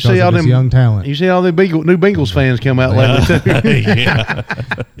out there because of this young talent. You see all the new Bengals fans come out lately, too. Yeah.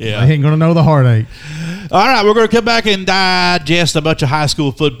 They ain't going to know the heartache. All right, we're going to come back and digest a bunch of high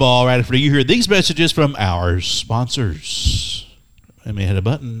school football right after you hear these messages from our sponsors. Let me hit a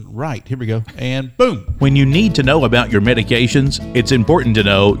button. Right, here we go. And boom. When you need to know about your medications, it's important to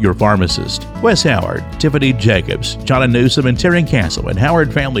know your pharmacist. Wes Howard, Tiffany Jacobs, John Newsom, and Taryn Castle at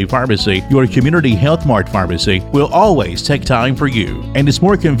Howard Family Pharmacy, your community health mart pharmacy, will always take time for you. And it's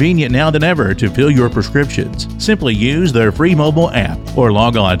more convenient now than ever to fill your prescriptions. Simply use their free mobile app or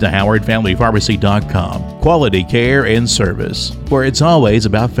log on to howardfamilypharmacy.com. Quality care and service, where it's always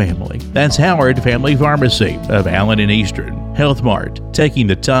about family. That's Howard Family Pharmacy of Allen and Eastern. Health Mart, heart, taking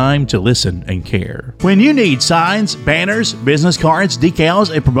the time to listen and care. When you need signs, banners, business cards,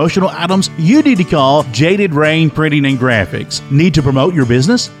 decals, and promotional items, you need to call Jaded Rain Printing and Graphics. Need to promote your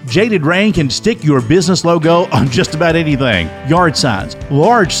business? Jaded Rain can stick your business logo on just about anything. Yard signs,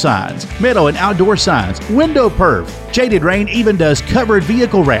 large signs, meadow and outdoor signs, window perf. Jaded Rain even does covered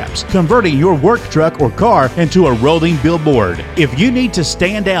vehicle wraps, converting your work truck or car into a rolling billboard. If you need to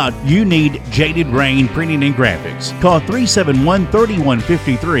stand out, you need Jaded Rain Printing and Graphics. Call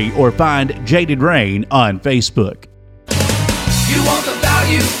 371-3153 or find Jaded Rain on Facebook. You want the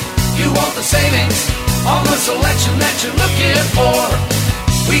value, you want the savings, all the selection that you're looking for.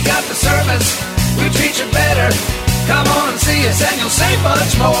 We got the service, we treat you better. Come on and see us and you'll save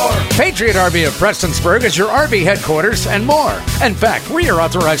much more. Patriot RV of Prestonsburg is your RV headquarters and more. In fact, we are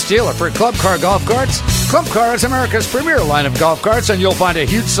authorized dealer for Club Car golf carts. Club Car is America's premier line of golf carts, and you'll find a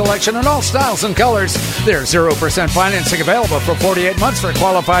huge selection in all styles and colors. There's 0% financing available for 48 months for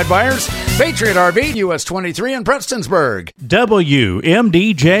qualified buyers. Patriot RV, US 23 in Prestonsburg.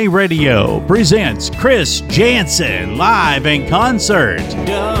 WMDJ Radio presents Chris Jansen live in concert.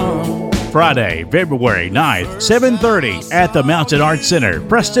 Friday, February 9th, 7:30 at the Mountain Arts Center,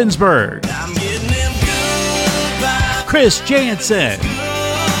 Prestonsburg. Chris Jansen.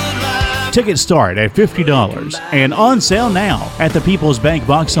 Tickets start at $50 and on sale now at the People's Bank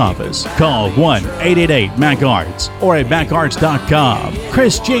box office. Call 1-888-MAC-ARTS or at MacArts.com.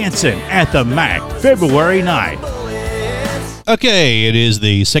 Chris Jansen at the MAC, February 9th. Okay, it is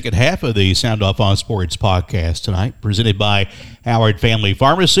the second half of the Sound Off on Sports podcast tonight, presented by Howard Family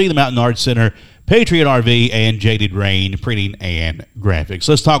Pharmacy, the Mountain Arts Center, Patriot RV, and Jaded Rain Printing and Graphics.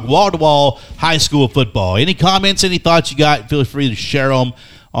 Let's talk wall-to-wall high school football. Any comments, any thoughts you got, feel free to share them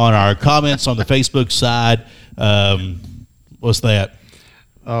on our comments on the Facebook side. What's that?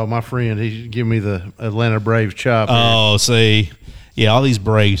 Oh, my friend, he's giving me the Atlanta Braves chop. Oh, see. Yeah, all these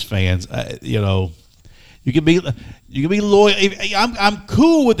Braves fans, you can be loyal. I'm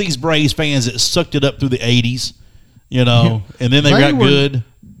cool with these Braves fans that sucked it up through the 80s, and then they got good.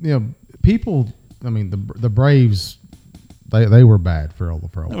 People. I mean, the Braves, they were bad for a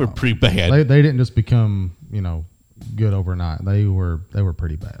while. They were pretty bad. They didn't just become good overnight. They were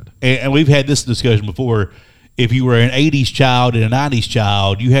pretty bad. And we've had this discussion before. If you were an 80s child and a 90s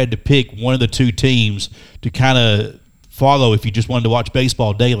child, you had to pick one of the two teams to kind of follow if you just wanted to watch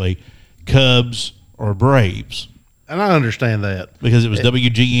baseball daily, Cubs or Braves. And I understand that. Because it was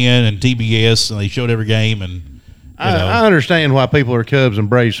WGN and TBS, and they showed every game. And I understand why people are Cubs and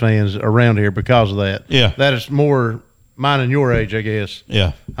Braves fans around here because of that. Yeah. That is more mine and your age, I guess.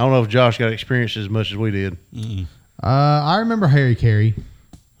 Yeah. I don't know if Josh got experienced as much as we did. Mm-mm. I remember Harry Carey.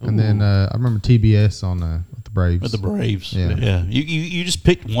 And then I remember TBS on with the Braves. With the Braves. Yeah. You just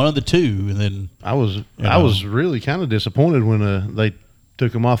picked one of the two, and then I was really kind of disappointed when they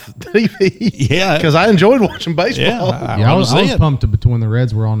took them off the TV. Yeah, because I enjoyed watching baseball. Yeah, I was pumped when the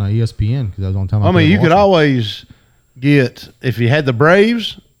Reds were on ESPN because I was on time. I mean, you could always get, if you had the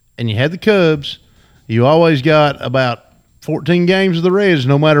Braves and you had the Cubs, you always got about 14 games of the Reds,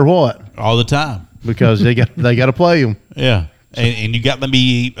 no matter what, all the time, because they got to play them. Yeah, and you got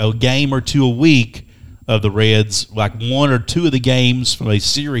maybe a game or two a week of the Reds, like one or two of the games from a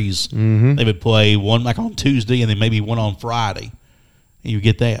series. Mm-hmm. They would play one like on Tuesday and then maybe one on Friday. You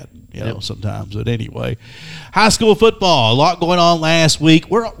get that, sometimes. But anyway, high school football, a lot going on last week.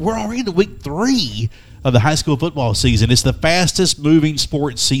 We're already into week 3 of the high school football season. It's the fastest moving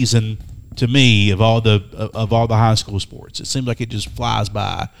sports season to me of all the high school sports. It seems like it just flies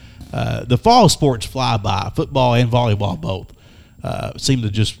by. The fall sports fly by, football and volleyball both seem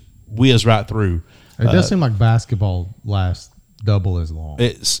to just whiz right through. It does seem like basketball lasts double as long.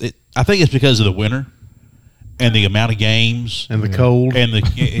 I think it's because of the winter. And the amount of games. And the cold. And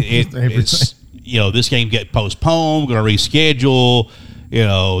it's this game get postponed, going to reschedule.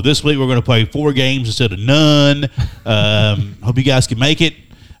 This week we're going to play 4 games instead of none. Hope you guys can make it.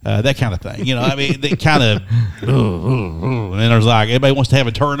 That kind of thing. They kind of, and then there's like, everybody wants to have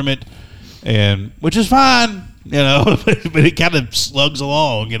a tournament, which is fine, but it kind of slugs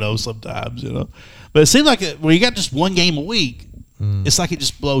along, sometimes, But it seems like when you got just one game a week, it's like it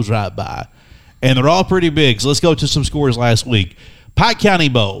just blows right by. And they're all pretty big. So let's go to some scores last week. Pike County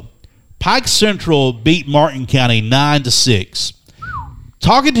Bowl. Pike Central beat Martin County 9-6.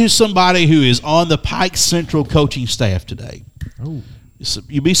 Talking to somebody who is on the Pike Central coaching staff today. Oh.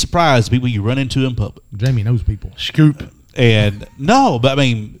 You'd be surprised people you run into in public. Jamie knows people. Scoop. And no, but I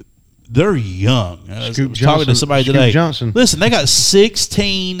mean, they're young. I was talking to somebody Scoop today. Johnson. Listen, they got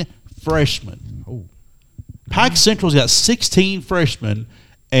 16 freshmen. Oh. Pike Central's got 16 freshmen,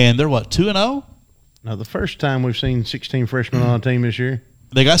 and they're what, 2-0? Now, the first time we've seen 16 freshmen on a team this year.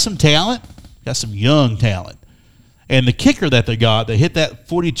 They got some talent, got some young talent. And the kicker that they got, they hit that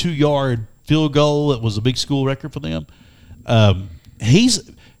 42-yard field goal that was a big school record for them.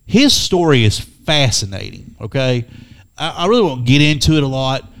 His story is fascinating, okay? I really won't get into it a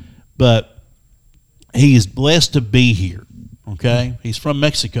lot, but he is blessed to be here, okay? He's from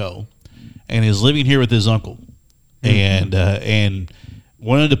Mexico, and is living here with his uncle, and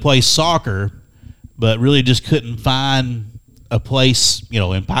wanted to play soccer, but really just couldn't find a place,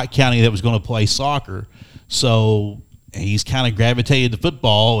 in Pike County that was going to play soccer. So he's kind of gravitated to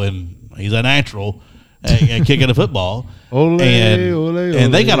football, and he's a natural kicking a football.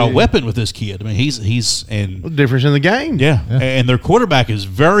 And they got a weapon with this kid. I mean, he's and the difference in the game. Yeah. And their quarterback is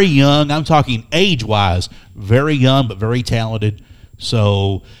very young. I'm talking age-wise, very young but very talented.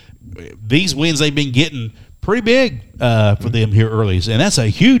 So these wins they've been getting pretty big for them here early, and that's a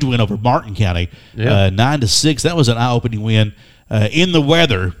huge win over Martin County, 9-6. That was an eye-opening win in the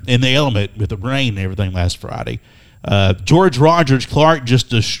weather, in the element with the rain and everything last Friday. George Rogers Clark just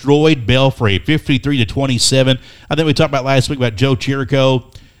destroyed Belfry, 53-27. I think we talked about last week about Joe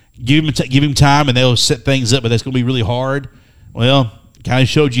Chirico. Give him time, and they'll set things up, but that's going to be really hard. Well, kind of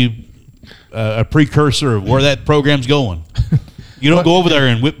showed you a precursor of where that program's going. You don't go over there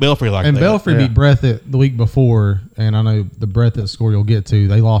and whip Belfry like that. And Belfry beat Breathitt the week before, and I know the Breathitt score you'll get to,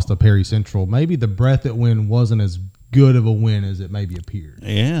 they lost to Perry Central. Maybe the Breathitt win wasn't as good of a win as it maybe appeared.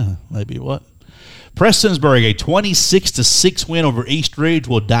 Yeah, maybe what? Prestonsburg, a 26-6 win over East Ridge.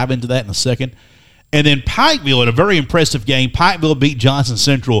 We'll dive into that in a second. And then Pikeville, in a very impressive game, Pikeville beat Johnson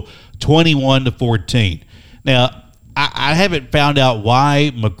Central 21-14. Now, I haven't found out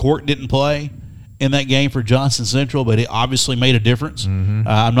why McCourt didn't play in that game for Johnson Central, but it obviously made a difference.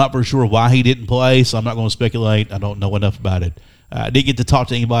 I'm not for sure why he didn't play, so I'm not going to speculate. I don't know enough about it. I didn't get to talk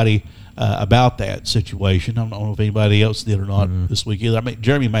to anybody about that situation. I don't know if anybody else did or not this week either. I mean,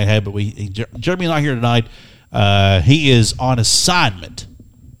 Jeremy may have, but Jeremy's not here tonight. He is on assignment,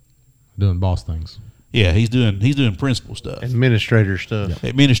 doing boss things. Yeah, he's doing principal stuff, administrator stuff.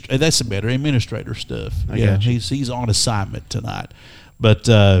 That's better, administrator stuff. He's on assignment tonight. But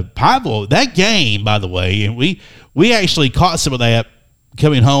Pikeville, that game, by the way, and we actually caught some of that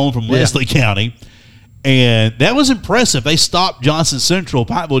coming home from Leslie County. And that was impressive. They stopped Johnson Central.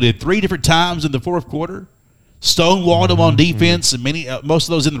 Pikeville did 3 different times in the fourth quarter. Stonewalled them on defense, and most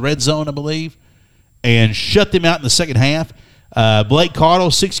of those in the red zone, I believe, and shut them out in the second half. Blake Cottle,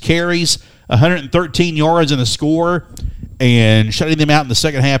 6 carries, 113 yards in the score, and shutting them out in the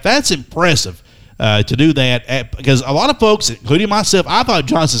second half. That's impressive to do that because a lot of folks, including myself, I thought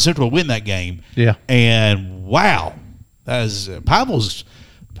Johnson Central would win that game. Yeah. And wow, that is Pikeville's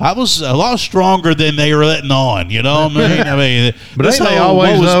a lot stronger than they were letting on, you know what I mean? But this they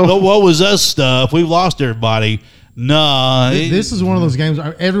always what was us stuff? We've lost everybody. No. This is one of those games,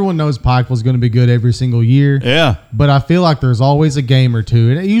 everyone knows Pikeville's going to be good every single year. Yeah. But I feel like there's always a game or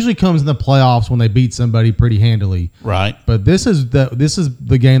two, and it usually comes in the playoffs when they beat somebody pretty handily. Right. But this is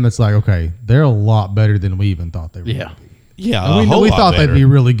the game that's like, okay, they're a lot better than we even thought they were. Yeah. Yeah. We thought they'd be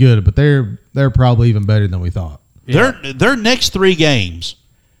really good, but they're probably even better than we thought. Yeah. Their next 3 games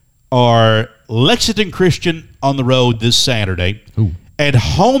are Lexington Christian on the road this Saturday, at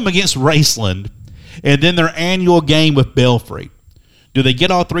home against Raceland, and then their annual game with Belfry. Do they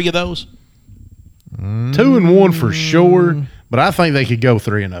get all 3 of those? 2-1 for sure, but I think they could go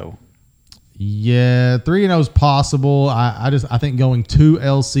 3-0. Yeah, 3-0 is possible. I think going to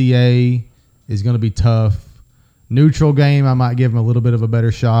LCA is going to be tough. Neutral game, I might give them a little bit of a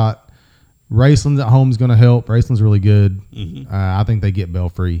better shot. Raceland's at home is going to help. Raceland's really good. I think they get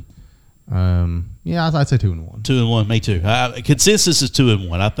Belfry. I'd say 2-1. 2-1, me too. Consensus is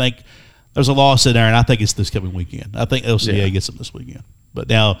 2-1. I think there's a loss in there, and I think it's this coming weekend. I think LCA gets them this weekend. But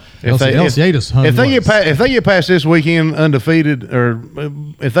now, if they get past this weekend undefeated, or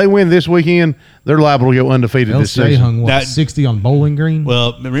if they win this weekend, they're liable to go undefeated this season. Hung 60 on Bowling Green.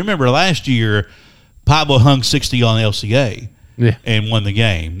 Well, remember last year, Pikeville hung 60 on LCA and won the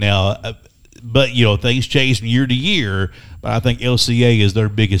game. Now, but things change from year to year. But I think LCA is their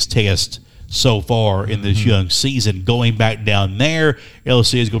biggest test so far in this young season. Going back down there,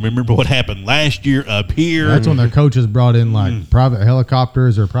 LCA is going to remember what happened last year up here. That's when their coaches brought in private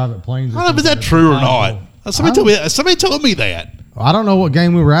helicopters or private planes. I don't know if that's true or not. Somebody told me that. I don't know what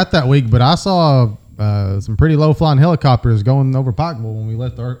game we were at that week, but I saw some pretty low-flying helicopters going over Pikeville when we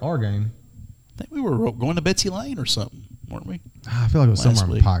left our game. I think we were going to Betsy Layne or something, weren't we? I feel like it was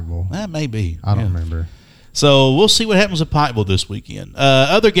somewhere in Pikeville. That may be. I don't remember. So we'll see what happens with Pikeville this weekend.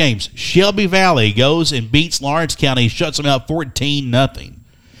 Other games, Shelby Valley goes and beats Lawrence County, shuts them out 14-0.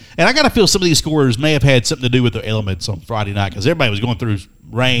 And I got to feel some of these scores may have had something to do with the elements on Friday night because everybody was going through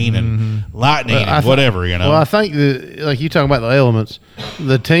rain and lightning and whatever, you know. Well, I think like you talk about the elements,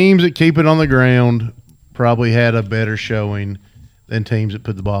 the teams that keep it on the ground probably had a better showing than teams that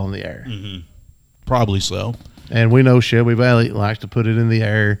put the ball in the air. Mm-hmm. Probably so. And we know Shelby Valley likes to put it in the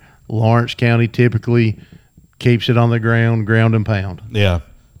air. Lawrence County typically keeps it on the ground and pound. Yeah.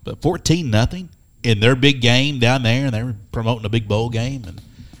 But 14-0 in their big game down there, and they were promoting a big bowl game. And,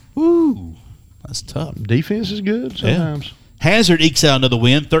 woo, that's tough. Defense is good sometimes. Yeah. Hazard ekes out another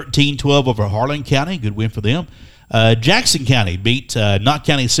win, 13-12 over Harlan County. Good win for them. Jackson County beat Knott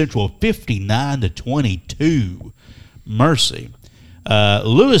County Central 59-22. Mercy.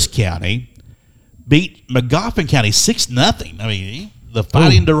 Lewis County beat McGoffin County 6-0. I mean, the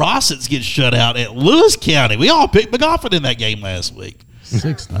Fighting DeRossets get shut out at Lewis County. We all picked McGoffin in that game last week.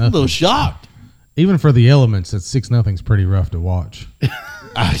 6-0. I'm a little shocked. Even for the elements, that 6-0 is pretty rough to watch.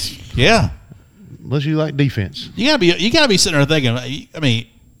 Yeah. Unless you like defense. You gotta be sitting there thinking, I mean,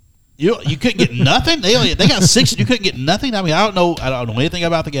 you couldn't get nothing? They got 6 and you couldn't get nothing? I mean, I don't know anything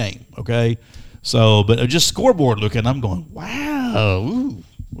about the game, okay? So, but just scoreboard looking, I'm going, wow.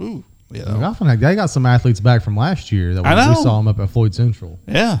 Ooh. Yeah. They got some athletes back from last year that we saw them up at Floyd Central.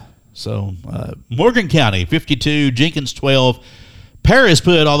 Yeah. So, Morgan County, 52, Jenkins, 12. Paris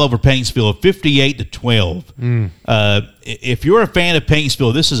put it all over Paintsville, 58-12. If you're a fan of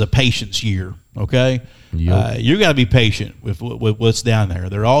Paintsville, this is a patience year, okay? Yep. You got to be patient with what's down there.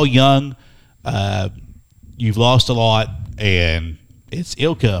 They're all young. You've lost a lot, and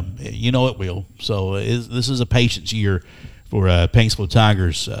it'll come. You know it will. So this is a patience year for Paintsville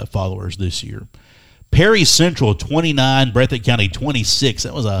Tigers followers this year. Perry Central 29, Breathitt County 26.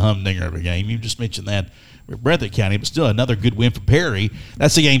 That was a humdinger of a game. You just mentioned that with Breathitt County, but still another good win for Perry.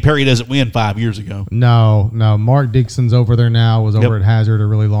 That's the game Perry doesn't win 5 years ago. No. Mark Dixon's over there now. Was over at Hazard a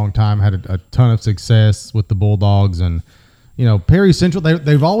really long time. Had a ton of success with the Bulldogs. And, you know, Perry Central,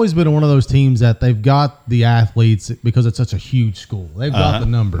 they've always been one of those teams that they've got the athletes because it's such a huge school. They've got the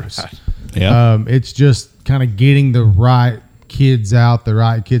numbers. Yeah. It's just kind of getting the right kids out, the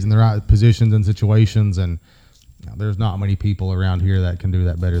right kids in the right positions and situations. And there's not many people around here that can do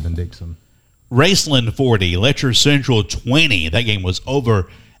that better than Dixon. Raceland 40, Letcher Central 20. That game was over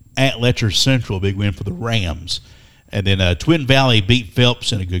at Letcher Central. Big win for the Rams. And then Twin Valley beat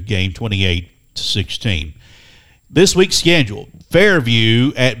Phelps in a good game, 28-16. This week's schedule: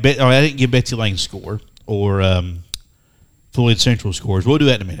 Fairview at I didn't give Betsy Layne score or Floyd Central scores. We'll do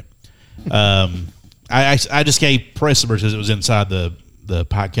that in a minute. I just gave Prestonsburg because it was inside the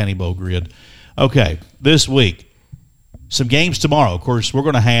Pike County Bowl grid. Okay, this week, some games tomorrow. Of course, we're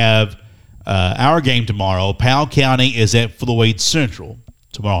going to have our game tomorrow. Powell County is at Floyd Central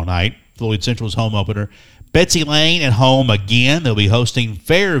tomorrow night. Floyd Central's home opener. Betsy Layne at home again. They'll be hosting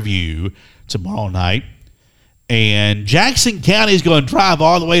Fairview tomorrow night. And Jackson County is going to drive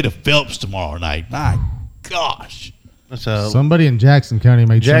all the way to Phelps tomorrow night. My gosh. That's somebody in Jackson County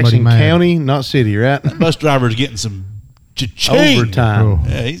made somebody mad. Jackson County, not city, right? That bus driver's getting some overtime.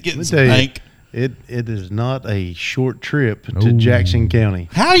 Yeah, he's getting some bank. It is not a short trip to Jackson County.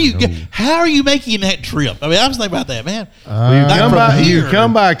 How are you making that trip? I mean, I was thinking about that, man. You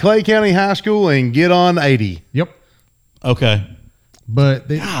come by Clay County High School and get on 80. Yep. Okay. But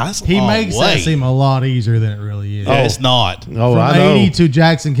he makes that seem a lot easier than it really is. Yeah, it's not. Oh, From I know. 80 to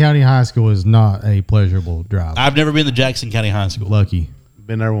Jackson County High School is not a pleasurable drive. I've never been to Jackson County High School. Lucky.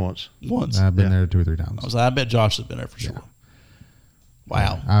 Been there once. I've been there 2 or 3 times. I bet Josh has been there for sure. Yeah.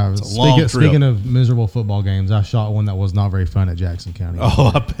 Wow. Speaking of miserable football games, I shot one that was not very fun at Jackson County.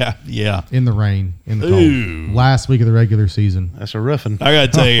 Oh, I bet. Yeah. In the rain, in the Ooh. cold. Last week of the regular season. That's a rough one. I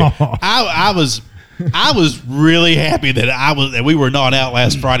got to tell you, I was really happy that we were not out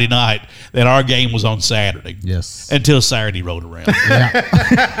last Friday night, that our game was on Saturday. Yes. Until Saturday rolled around.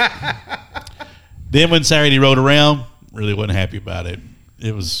 Yeah. Then when Saturday rolled around, really wasn't happy about it.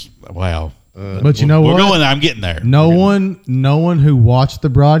 It was, wow. But you know what? We're going there. I'm getting there. No one who watched the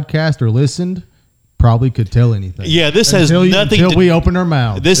broadcast or listened probably could tell anything. Yeah, this has nothing until we open our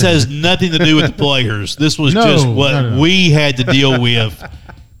mouth. This has nothing to do with the players. This was just what we had to deal with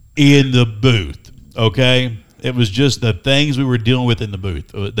in the booth. Okay? It was just the things we were dealing with in the booth,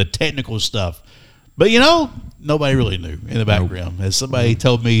 the technical stuff. But, nobody really knew in the background. As somebody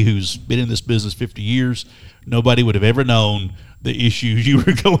told me who's been in this business 50 years, nobody would have ever known the issues you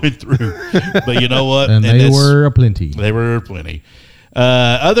were going through. But you know what? And they were aplenty. They were plenty.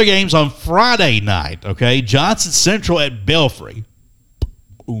 Other games on Friday night, okay? Johnson Central at Belfry.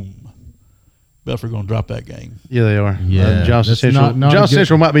 Boom. Belfort going to drop that game. Yeah, they are. Yeah, Johnson that's Central. not Johnson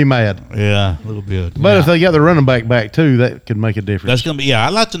Central might be mad. Yeah, a little bit. But if they got the running back too, that could make a difference. That's going to be. Yeah,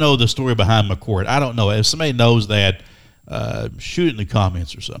 I'd like to know the story behind McCourt. I don't know if somebody knows that. Shoot it in the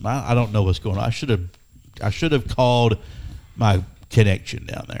comments or something. I don't know what's going on. I should have called my connection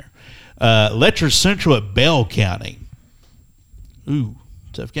down there. Letcher Central at Bell County. Ooh,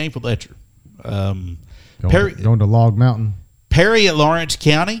 tough game for Letcher. Going to Log Mountain. Perry at Lawrence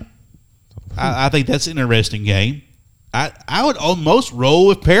County. I think that's an interesting game. I would almost roll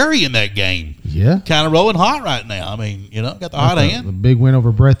with Perry in that game. Yeah. Kind of rolling hot right now. I mean, got the hot hand. The big win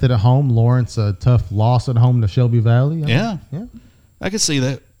over Breathitt at home. Lawrence, a tough loss at home to Shelby Valley. Yeah. I can see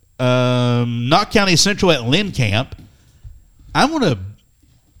that. Knott County Central at Lynn Camp. I want to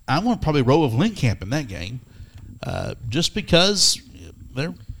probably roll with Lynn Camp in that game, just because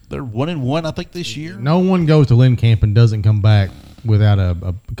they're 1-1. I think this year. No one goes to Lynn Camp and doesn't come back without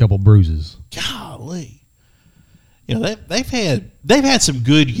a couple bruises. Golly. They've had some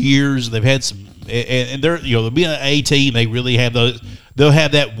good years. They've had some, and they're they'll be an A team. They really have those. They'll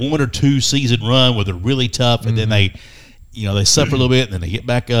have that 1 or 2 season run where they're really tough, and then they suffer a little bit, and then they get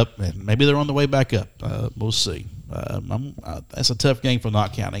back up, and maybe they're on the way back up. We'll see. That's a tough game for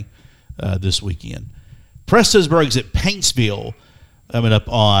Knott County this weekend. Prestonsburg's at Paintsville coming up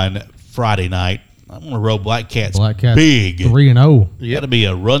on Friday night. I'm going to roll Black Cats big. 3-0. Got to be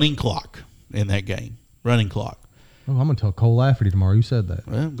a running clock in that game. Running clock. Oh, I'm going to tell Cole Lafferty tomorrow. You said that.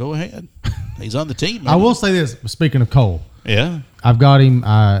 Well, go ahead. He's on the team. I will say this. Speaking of Cole. Yeah. I've got him.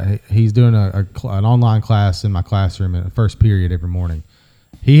 He's doing an online class in my classroom in the first period every morning.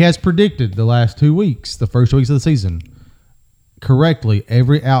 He has predicted the last 2 weeks, the first 2 weeks of the season, correctly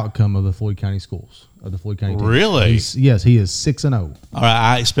every outcome of the Floyd County schools, of the Floyd County team. Really? Yes, he is 6-0. All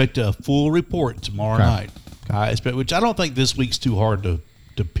right, I expect a full report tomorrow night. I expect, which I don't think this week's too hard to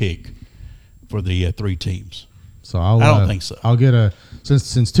pick for the 3 teams. So I don't think so. I'll get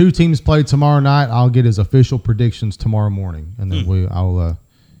since 2 teams played tomorrow night, I'll get his official predictions tomorrow morning, and then I'll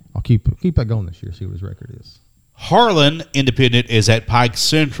keep that going this year. See what his record is. Harlan Independent is at Pike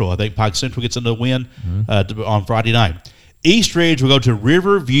Central. I think Pike Central gets another win on Friday night. East Ridge will go to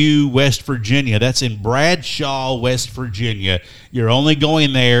Riverview, West Virginia. That's in Bradshaw, West Virginia. You're only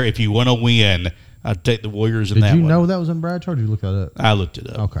going there if you want to win. I'd take the Warriors in that one. Did you know that was in Bradshaw? Or did you look that up? I looked it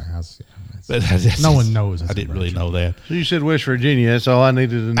up. Okay. No one knows. I didn't really know that. So you said West Virginia. That's all I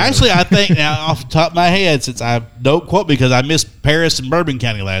needed to know. Actually, I think now off the top of my head, since I don't quote me because I missed Paris and Bourbon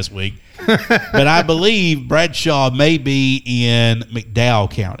County last week, but I believe Bradshaw may be in McDowell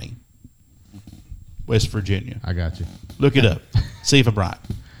County, West Virginia. I got you. Look it up. See if I'm right.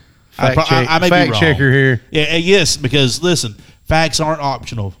 I may be wrong. Fact checker here. Yeah, yes, because listen, facts aren't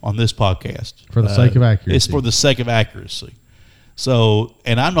optional on this podcast. For the sake of accuracy. It's for the sake of accuracy. So,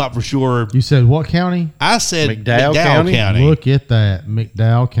 and I'm not for sure. You said what county? I said McDowell County. Look at that,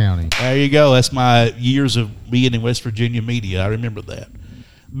 McDowell County. There you go. That's my years of being in West Virginia media. I remember that.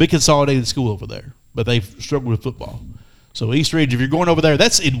 Big consolidated school over there, but they've struggled with football. So East Ridge, if you're going over there,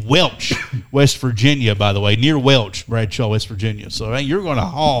 that's in Welch, West Virginia, by the way, near Welch, Bradshaw, West Virginia. So you're going to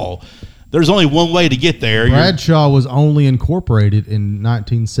haul. There's only one way to get there. Bradshaw was only incorporated in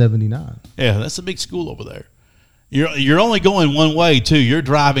 1979. Yeah, that's a big school over there. You're only going one way too. You're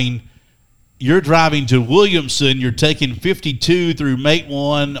driving to Williamson. You're taking 52 through Mate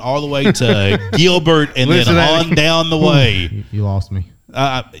 1 all the way to Gilbert and then on down the way. You lost me.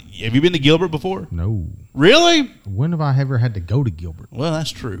 Have you been to Gilbert before? No. Really? When have I ever had to go to Gilbert? Well,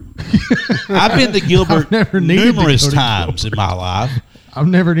 that's true. I've been to Gilbert numerous times in my life. I've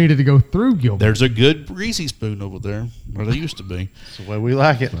never needed to go through Gilbert. There's a good greasy spoon over there, where they used to be. That's the way we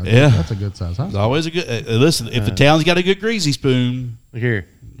like it. Yeah. That's a good size house. It's always a good listen, if the town's got a good greasy spoon, here,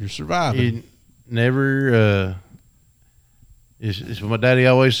 you're surviving. You never it's what my daddy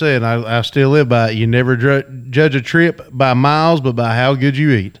always said, and I still live by it. You never judge a trip by miles, but by how good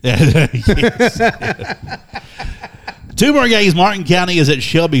you eat. Yes. 2 more games. Martin County is at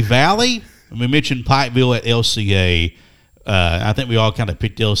Shelby Valley. We mentioned Pikeville at LCA. I think we all kind of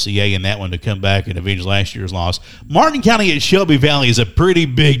picked LCA in that one to come back and avenge last year's loss. Martin County at Shelby Valley is a pretty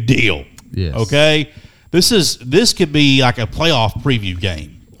big deal. Yes. Okay? This could be like a playoff preview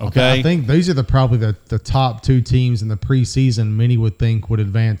game. Okay? I think these are probably the top 2 teams in the preseason many would think would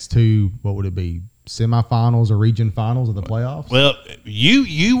advance to, what would it be, semifinals or region finals of the playoffs? Well,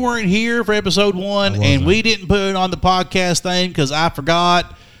 you weren't here for episode 1, and we didn't put it on the podcast thing because I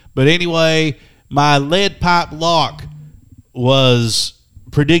forgot. But anyway, my lead pipe lock was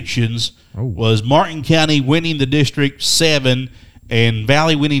Martin County winning the District 7 and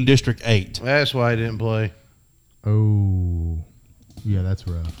Valley winning District 8. That's why I didn't play. Oh, yeah, that's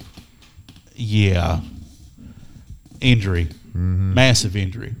rough. Yeah. Injury. Mm-hmm. Massive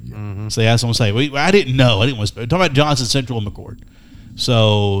injury. Mm-hmm. So that's what I'm saying. I didn't know. I didn't want to talk about Johnson Central and McCourt.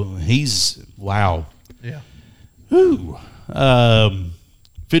 So he's wow. Yeah. Whew.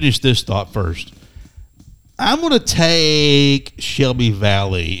 Finish this thought first. I'm going to take Shelby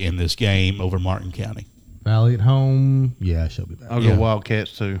Valley in this game over Martin County. Valley at home. Yeah, Shelby Valley. I'll go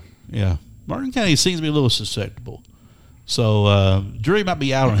Wildcats too. Yeah. Martin County seems to be a little susceptible. So, jury might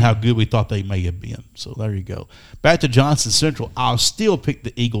be out on how good we thought they may have been. So, there you go. Back to Johnson Central. I'll still pick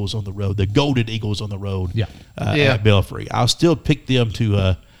the Eagles on the road, the Golden Eagles on the road at Belfry. I'll still pick them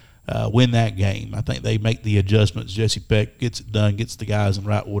to win that game. I think they make the adjustments. Jesse Peck gets it done, gets the guys in the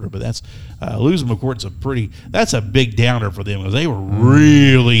right order. But that's losing McCourt's that's a big downer for them because they were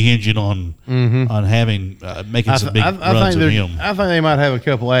really hinging on having making some big runs with him. I think they might have a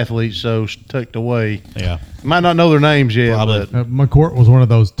couple athletes tucked away. Yeah, might not know their names yet. Probably. But McCourt was one of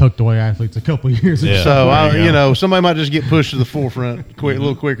those tucked away athletes a couple of years ago. Yeah. So somebody might just get pushed to the forefront a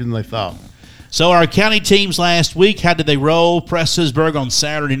little quicker than they thought. So our county teams last week, how did they roll? Prestonsburg on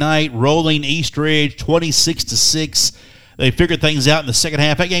Saturday night, rolling Eastridge 26-6. They figured things out in the second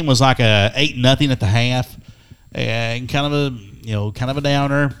half. That game was like a 8-0 at the half, and kind of a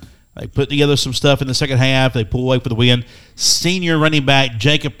downer. They put together some stuff in the second half. They pull away for the win. Senior running back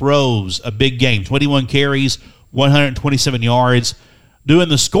Jacob Rose, a big game, 21 carries, 127 yards. Doing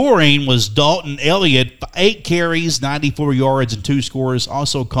the scoring was Dalton Elliott, 8 carries, 94 yards, and 2 scores.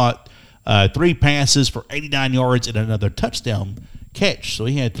 Also caught 3 passes for 89 yards and another touchdown catch. So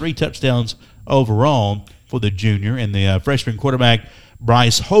he had 3 touchdowns overall for the junior. And the freshman quarterback,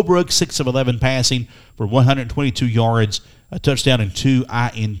 Bryce Holbrook, 6 of 11 passing for 122 yards, a touchdown and 2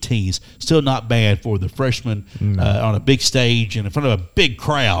 INTs. Still not bad for the freshman on a big stage and in front of a big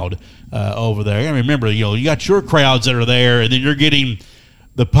crowd over there. And remember, you got your crowds that are there, and then you're getting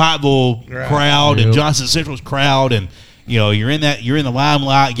the Pikeville crowd and Johnson Central's crowd, and you're in the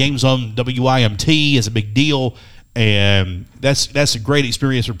limelight. Games on WIMT is a big deal, and that's a great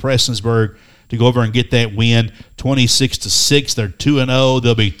experience for Prestonsburg to go over and get that win, 26-6. They're 2-0.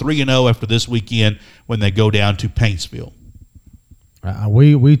 They'll be 3-0 after this weekend when they go down to Paintsville.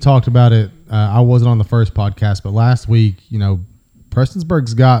 We talked about it. I wasn't on the first podcast, but last week,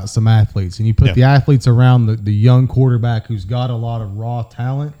 Prestonsburg's got some athletes, and you put the athletes around the young quarterback who's got a lot of raw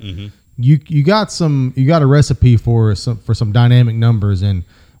talent. Mm-hmm. You got a recipe for some dynamic numbers, and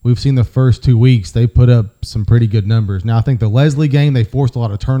we've seen the first 2 weeks they put up some pretty good numbers. Now I think the Leslie game, they forced a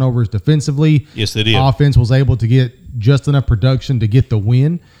lot of turnovers defensively. Yes, they did. Offense was able to get just enough production to get the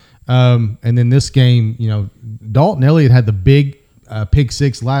win. And then this game, Dalton Elliott had the big pick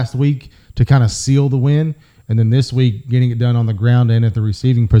 6 last week to kind of seal the win, and then this week getting it done on the ground and at the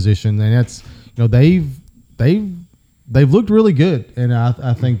receiving position. And that's they've looked really good, and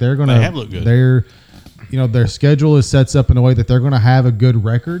I think they're going to. They have looked good. Their schedule is sets up in a way that they're going to have a good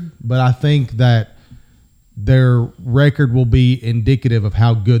record, but I think that their record will be indicative of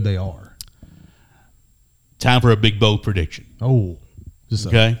how good they are. Time for a big bold prediction. Oh, just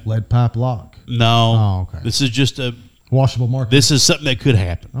a lead pipe lock. No. Oh, okay. This is just a washable marker. This is something that could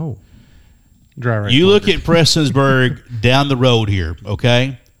happen. Oh, dry erase you marker. look at Prestonsburg down the road here.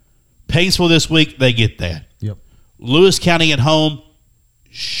 Okay, Paintsville this week, they get that. Yep. Lewis County at home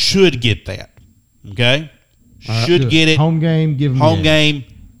should get that. Okay? Should get it. Home game, give them home game.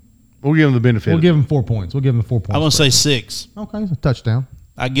 We'll give them the benefit. We'll give them 4 points. We'll give them 4 points. I'm going to say 6. Okay, it's a touchdown.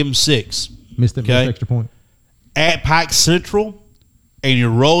 I give them 6. Missed it. Okay? Extra point. At Pike Central, and you're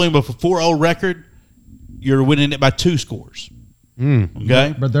rolling with a 4-0 record, you're winning it by 2 scores.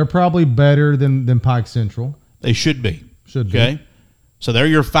 Okay? But they're probably better than Pike Central. They should be. Should be. Okay? So they're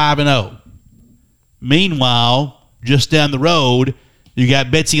your 5-0. Meanwhile, just down the road, you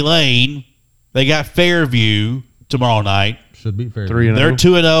got Betsy Layne. They got Fairview tomorrow night. Should be Fairview. 3-0. They're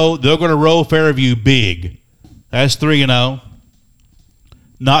 2-0. They're going to roll Fairview big. That's 3-0.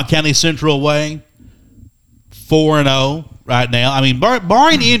 Knott County Central away, 4-0 right now. I mean,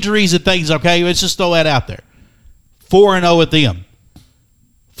 barring injuries and things, okay, let's just throw that out there. 4-0 at them.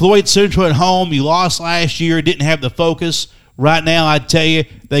 Floyd Central at home, you lost last year, didn't have the focus. Right now, I tell you,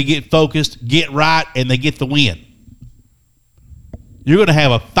 they get focused, get right, and they get the win. You're going to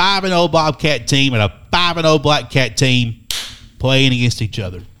have a 5-0 Bobcat team and a 5-0 Black Cat team playing against each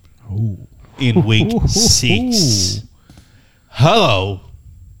other in week 6. Hello.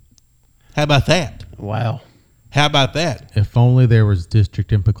 How about that? Wow. How about that? If only there was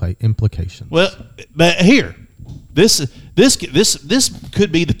district implications. Well, but here, this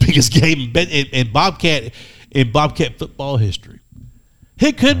could be the biggest game in Bobcat football history.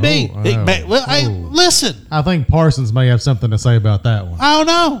 It could be. Hey, listen. I think Parsons may have something to say about that one. I don't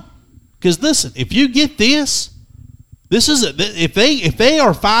know. Because listen, if you get this is if they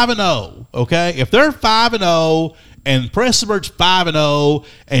are 5-0, okay? If they're 5-0 and Prestonsburg's 5-0,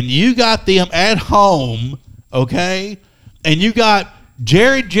 and you got them at home, okay, and you got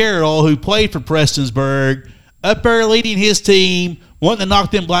Jared Gerald, who played for Prestonsburg, up there leading his team, wanting to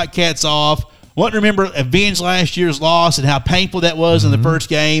knock them Black Cats off, wanting to remember avenge last year's loss and how painful that was in the first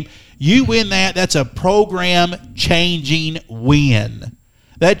game. You win that, that's a program-changing win.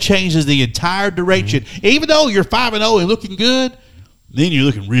 That changes the entire direction. Even though you're 5-0 and looking good, then you're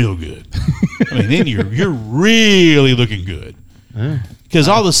looking real good. I mean, then you're really looking good. Because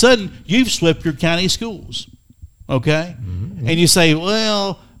all of a sudden, you've swept your county schools. Okay? Mm-hmm. And you say,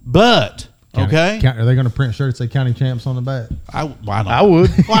 well, but, okay? Are they going to print shirts that say county champs on the back? Why not? I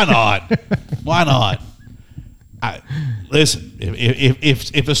would. Why not? Why not? Listen,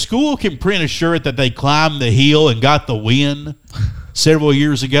 if a school can print a shirt that they climbed the hill and got the win several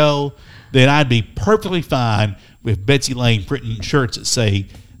years ago, then I'd be perfectly fine with Betsy Layne printing shirts that say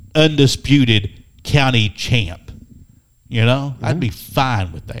undisputed county champ. You know, I'd be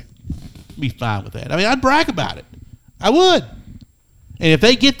fine with that. I mean, I'd brag about it. I would. And if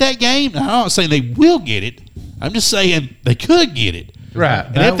they get that game, I'm not saying they will get it. I'm just saying they could get it. Right.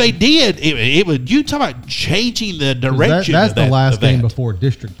 And if they did, it would. You talk about changing the direction. That's the last game before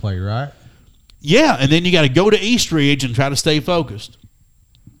district play, right? Yeah, and then you got to go to Eastridge and try to stay focused.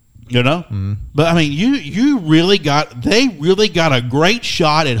 You know, but I mean, they really got a great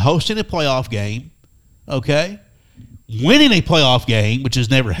shot at hosting a playoff game, okay, winning a playoff game, which has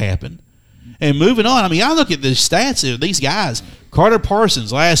never happened, and moving on. I mean, I look at the stats of these guys. Carter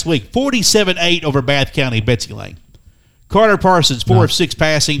Parsons last week, 47-8 over Bath County, Betsy Layne. Carter Parsons, 4 of 6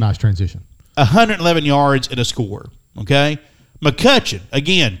 passing. Nice transition. 111 yards and a score, okay? McCutcheon,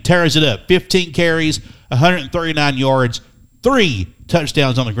 again, tears it up. 15 carries, 139 yards, 3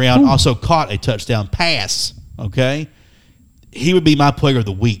 touchdowns on the ground. Also caught a touchdown pass, okay? He would be my player of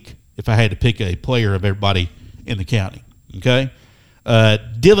the week if I had to pick a player of everybody in the county, okay?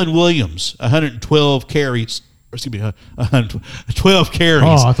 Dylan Williams, 112 carries. 12 carries.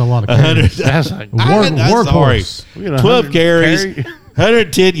 Oh, that's a lot of carries. That's like workhorse. 12 carries,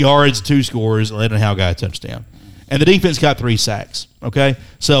 110 yards, 2 scores, and Landon Howe got a touchdown. And the defense got 3 sacks, okay?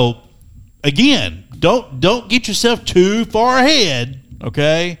 So, again, don't get yourself too far ahead,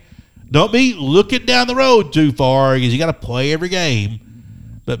 okay? Don't be looking down the road too far because you got to play every game.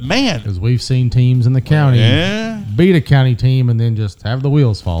 But, man. Because we've seen teams in the county beat a county team and then just have the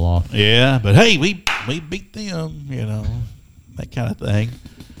wheels fall off. Yeah, but, hey, we beat them, you know, that kind of thing.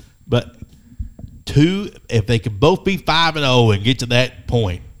 But if they could both be 5-0 and get to that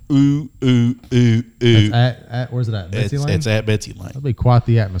point, ooh. Where's it at? Betsy Layne? It's at Betsy Layne. That'd be quite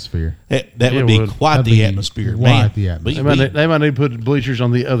the atmosphere. That would be quite the atmosphere, man. The atmosphere. They might need to put bleachers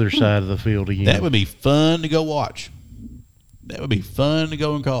on the other side of the field again. That would be fun to go watch. That would be fun to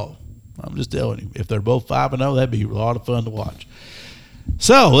go and call. I'm just telling you, if they're both 5-0, that'd be a lot of fun to watch.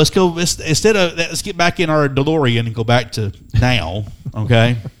 So let's go. Let's get back in our DeLorean and go back to now,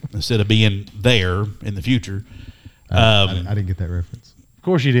 okay? Instead of being there in the future. I didn't get that reference. Of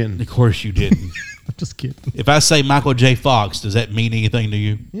course you didn't. Of course you didn't. I'm just kidding. If I say Michael J. Fox, does that mean anything to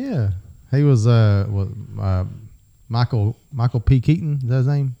you? Yeah, he was Michael P. Keaton. Is that his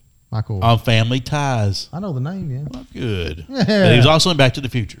name? Michael. On Family Ties. I know the name. Yeah. Well, good. Yeah. But he was also in Back to the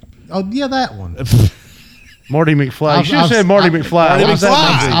Future. Oh yeah, that one. Marty McFly. You should have said Marty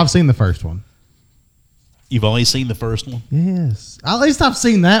McFly. I've seen the first one. You've only seen the first one? Yes. At least I've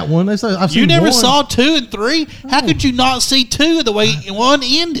seen that one. I've seen you never one. saw 2 and 3? How could you not see 2 the way 1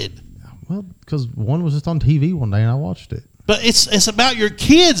 ended? Well, because 1 was just on TV one day and I watched it. But it's about your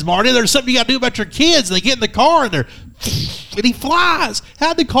kids, Marty. There's something you got to do about your kids. They get in the car and he flies.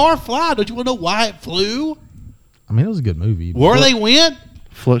 How'd the car fly? Don't you want to know why it flew? I mean, it was a good movie. Where they went?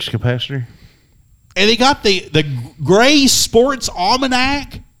 Flux capacitor. And they got the Gray Sports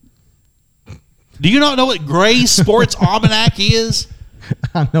Almanac. Do you not know what Gray Sports Almanac is?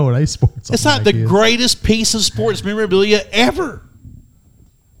 I know what a sports It's almanac not the is. greatest piece of sports memorabilia ever.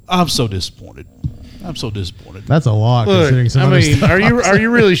 I'm so disappointed. That's a lot. Look, considering some other stuff. are you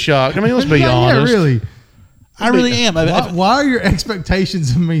really shocked? I mean, let's be honest. Yeah, really. I really am. Why are your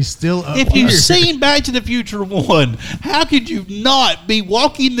expectations of me still up If you've here? seen Back to the Future 1, how could you not be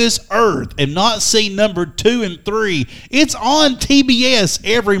walking this earth and not see number 2 and 3? It's on TBS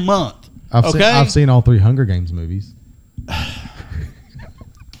every month. I've seen all 3 Hunger Games movies.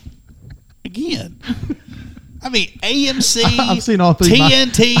 Again. I mean, AMC, I've seen all three.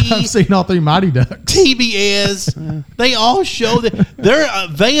 TNT. I've seen all three Mighty Ducks. TBS. They all show that they're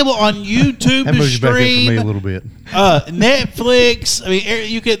available on YouTube That to moves you back up for me stream. a little bit. Netflix. I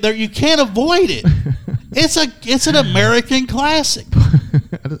mean, you can't avoid it. It's an American classic.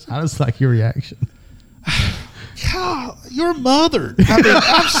 I just like your reaction. God, your mother. I mean,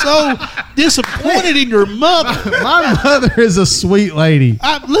 I'm so disappointed in your mother. My mother is a sweet lady.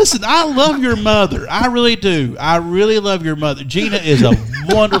 Listen, I love your mother. I really do. I really love your mother. Gina is a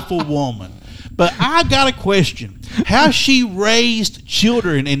wonderful woman. But I got a question. How she raised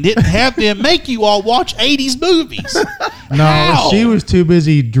children and didn't have them make you all watch 80s movies? No, How? she was too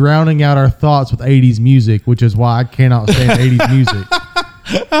busy drowning out our thoughts with 80s music, which is why I cannot stand 80s music.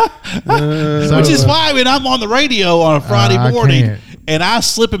 Which is why when I'm on the radio on a Friday I morning can't. and I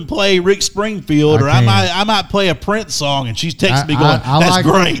slip and play Rick Springfield, or I might play a Prince song, and she's texting me going, "That's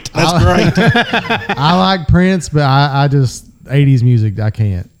great, that's great." I like Prince, but I just 80s music. I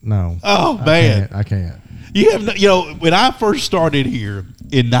can't. No. Oh man, I can't. you have when I first started here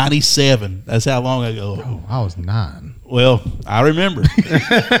in '97. That's how long ago. Oh, I was 9. Well, I remember.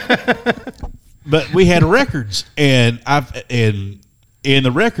 But we had records, and in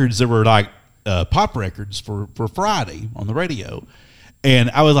the records there were like pop records for Friday on the radio, and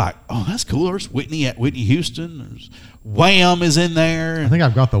I was like, "Oh, that's cool." There's Whitney Houston. There's Wham is in there. I think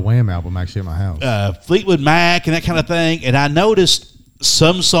I've got the Wham album actually at my house. Fleetwood Mac and that kind of thing. And I noticed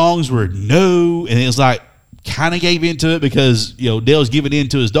some songs were new, and it was like kind of gave into it because Dale's giving in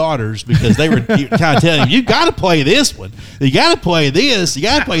to his daughters because they were kind of telling him, "You got to play this one. You got to play this. You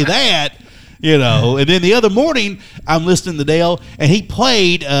got to play that." And then the other morning I'm listening to Dale, and he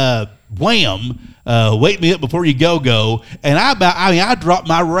played Wham, "Wake Me Up Before You Go," and I dropped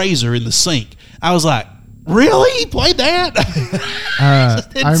my razor in the sink. I was like, "Really? He played that?"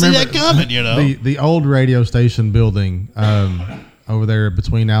 Didn't see that coming. The old radio station building over there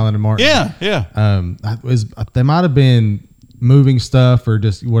between Allen and Martin. Yeah. They might have been moving stuff or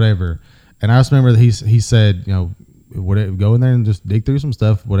just whatever. And I just remember that he said, whatever, go in there and just dig through some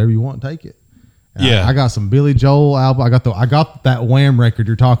stuff, whatever you want, take it. And Yeah. I got some Billy Joel album. I got that Wham record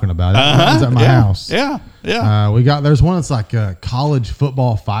you're talking about. It was at my house. Yeah. Yeah. There's one that's like college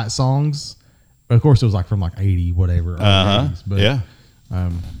football fight songs. But of course, it was like from like 80 whatever. 80s, but Yeah. I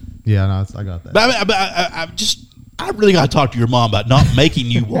got that. But I really got to talk to your mom about not making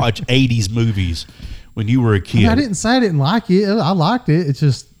you watch 80s movies when you were a kid. I didn't say I didn't like it. I liked it. It's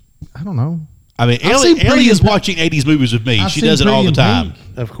just, I don't know. I mean, I've seen Ellie Pretty is in watching 80s movies with me. I've She seen does it all Pretty the in time.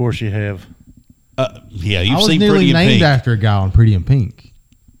 Pink. Of course you have. Yeah, I you've was seen nearly Pretty in named Pink. after a guy on Pretty in Pink.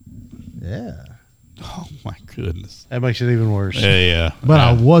 Yeah. Oh, my goodness. That makes it even worse. Yeah. But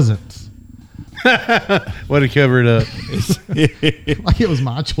I wasn't. Way to cover it up. Like it was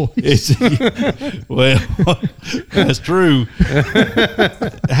my choice. Well, that's true.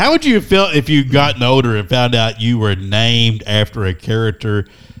 How would you have felt if you'd gotten older and found out you were named after a character,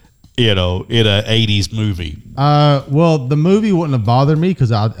 in an 80s movie? Well, the movie wouldn't have bothered me because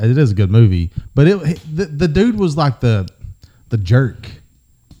it is a good movie. But the dude was like the jerk.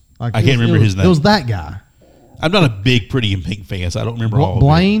 Like I can't remember his name. It was that guy. I'm not a big Pretty in Pink fan, so I don't remember all of it.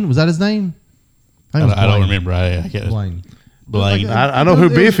 Blaine, was that his name? I think it was I don't Blaine. remember. I can't. Blaine. I know who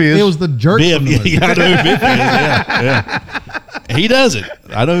Biff is. It was the jerk. Biff, from the movie. I know who Biff is. Yeah. He does it.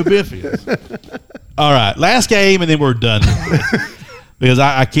 I know who Biff is. All right, last game, and then we're done. Because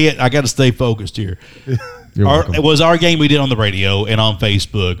I can't. I got to stay focused here. It was our game we did on the radio and on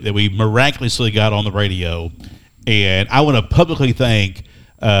Facebook that we miraculously got on the radio, and I want to publicly thank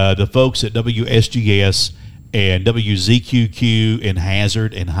the folks at WSGS and WZQQ and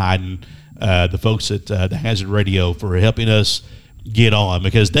Hazard and Hyden. The folks at the Hazard Radio for helping us get on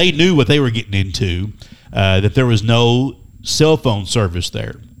because they knew what they were getting into, that there was no cell phone service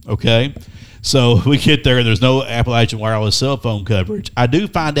there, okay? So we get there and there's no Appalachian Wireless cell phone coverage. I do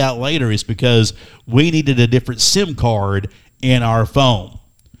find out later it's because we needed a different SIM card in our phone.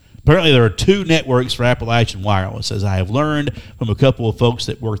 Apparently there are 2 networks for Appalachian Wireless, as I have learned from a couple of folks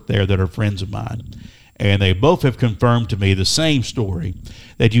that work there that are friends of mine. And they both have confirmed to me the same story,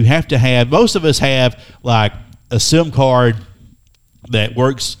 that you have to have, most of us have like a SIM card that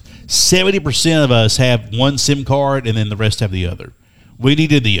works. 70% of us have one SIM card and then the rest have the other. We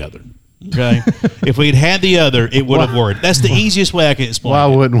needed the other. Okay. If we'd had the other, it would have worked. That's the easiest way I can explain Why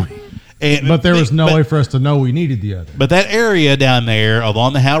it. wouldn't we? But there was no way for us to know we needed the other. But that area down there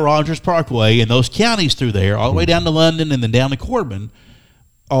along the Hal Rogers Parkway and those counties through there, all the way down to London and then down to Corbin,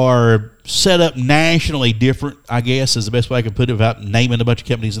 are set up nationally different, I guess, is the best way I could put it without naming a bunch of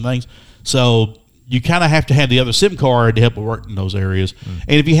companies and things. So you kind of have to have the other SIM card to help it work in those areas.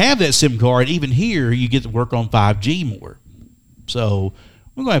 And if you have that SIM card, even here, you get to work on 5G more. So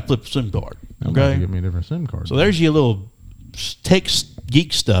we're going to flip SIM card. I'm going to get me a different SIM card. So there's your little tech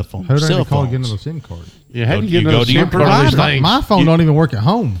geek stuff on Who do I cell need to call phones. to get another SIM card? Yeah, how do You you get go another to your SIM card on these provider. things? My phone don't even work at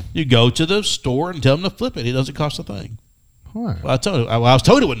home. You go to the store and tell them to flip it. It doesn't cost a thing. Why? Well, I was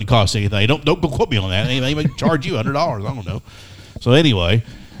told it wouldn't cost anything. Don't quote me on that. They may charge you $100. I don't know. So anyway,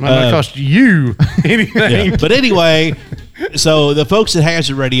 Might not cost you anything. yeah. But anyway, so the folks at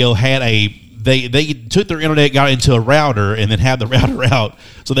Hazard Radio had they took their internet, got into a router, and then had the router out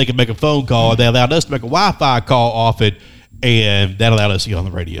so they could make a phone call. They allowed us to make a Wi-Fi call off it, and that allowed us to get on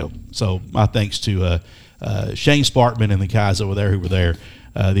the radio. So my thanks to Shane Sparkman and the guys over there who were there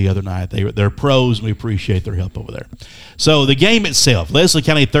the other night. They're pros, and we appreciate their help over there. So the game itself, Leslie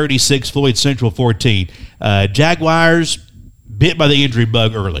County 36, Floyd Central 14. Jaguars bit by the injury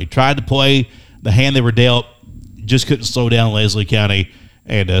bug early. Tried to play the hand they were dealt, just couldn't slow down Leslie County,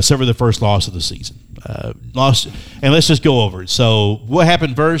 and suffered the first loss of the season. Lost, and let's just go over it. So what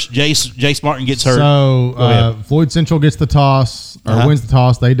happened first? Jace Martin gets hurt. So Floyd Central gets the toss, or wins the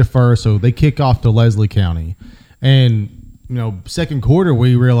toss. They defer, so they kick off to Leslie County. And, second quarter,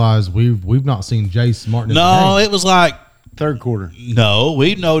 we realized we've not seen Jace Martin. No, it was like Third quarter. No,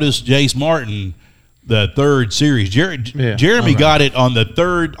 we noticed Jace Martin the third series. Jeremy got it on the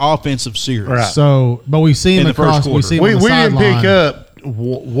third offensive series. Right. So, but we see him In the across. first quarter. We see him We on the didn't sideline. pick up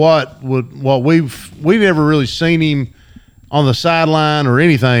what we never really seen him on the sideline or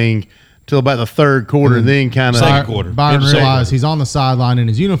anything till about the third quarter, and then kind of Second quarter. Byron Second realized quarter. he's on the sideline in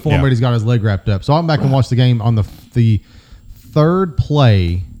his uniform, Yeah. but he's got his leg wrapped up. So I went back and watched the game on the third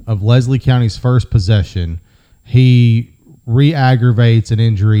play of Leslie County's first possession. He re-aggravates an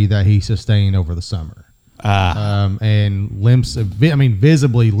injury that he sustained over the summer. And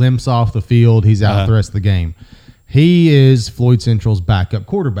visibly limps off the field. He's out the rest of the game. He is Floyd Central's backup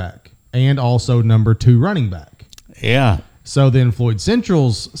quarterback and also number 2 running back. Yeah. So then Floyd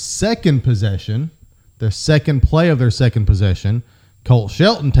Central's second possession, the second play of their second possession, Colt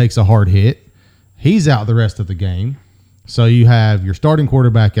Shelton takes a hard hit. He's out the rest of the game. So you have your starting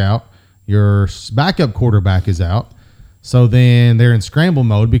quarterback out. Your backup quarterback is out. So then they're in scramble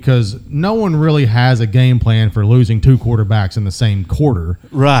mode because no one really has a game plan for losing 2 quarterbacks in the same quarter.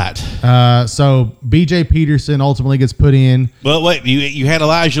 Right. So B.J. Peterson ultimately gets put in. Well, wait, you had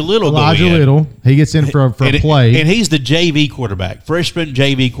Elijah Little go in. Little. He gets in for a play. And he's the JV quarterback. Freshman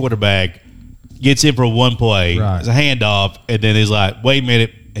JV quarterback gets in for one play. Right. It's a handoff, and then he's like, wait a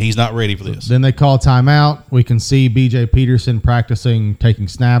minute, he's not ready for this. Then they call timeout. We can see B.J. Peterson practicing taking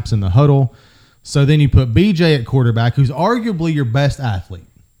snaps in the huddle. So then you put B.J. at quarterback, who's arguably your best athlete.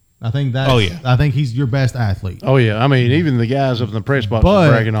 I think he's your best athlete. Oh yeah, I mean even the guys up in the press box But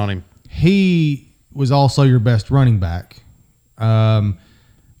are bragging on him. He was also your best running back. Hasn't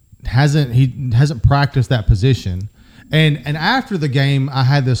practiced that position. And after the game, I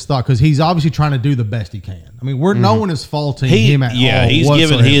had this thought because he's obviously trying to do the best he can. I mean, no one is faulting him at all. Yeah, he's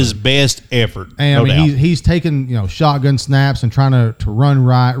whatsoever. given his best effort. And no doubt. he's taken shotgun snaps and trying to run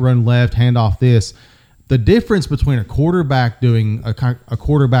right, run left, hand off this. The difference between a quarterback doing a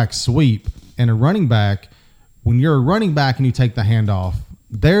quarterback sweep and a running back, when you're a running back and you take the handoff,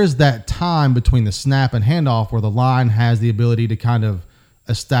 there's that time between the snap and handoff where the line has the ability to kind of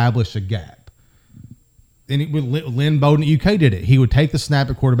establish a gap. And Lynn Bowden at UK did it. He would take the snap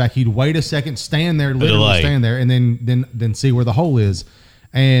at quarterback. He'd wait a second, stand there, literally stand there, and then see where the hole is.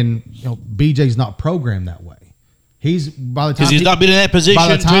 And BJ's not programmed that way. He's not been in that position.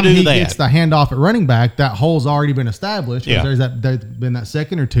 By the time he gets the handoff at running back, that hole's already been established. Yeah. There's been that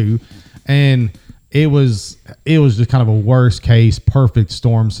second or two, and it was just kind of a worst case, perfect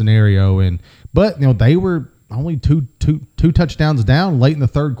storm scenario. But they were only two touchdowns down late in the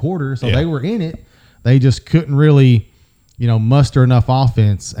third quarter, so they were in it. They just couldn't really, muster enough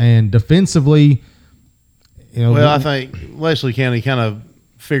offense. And defensively, I think Leslie County kind of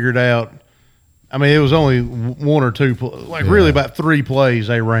figured out. I mean, it was only 1 or 2, really about 3 plays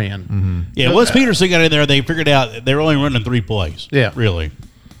they ran. Mm-hmm. Yeah, once Peterson got in there, they figured out they were only running 3 plays. Yeah, really.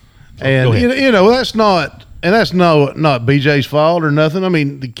 And that's not BJ's fault or nothing. I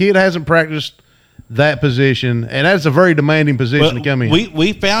mean, the kid hasn't practiced that position, and that's a very demanding position to come in.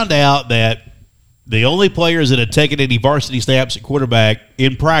 We found out that the only players that had taken any varsity snaps at quarterback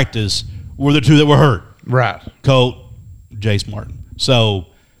in practice were the 2 that were hurt. Right. Colt, Jace Martin. So,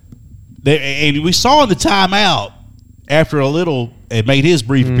 and we saw in the timeout, after a little, it made his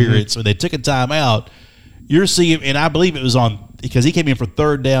brief appearance, so they took a timeout. You're seeing, and I believe it was because he came in for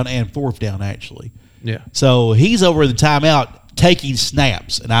 3rd down and 4th down, actually. Yeah. So, he's over the timeout taking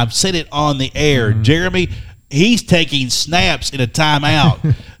snaps, and I've said it on the air. Jeremy, he's taking snaps in a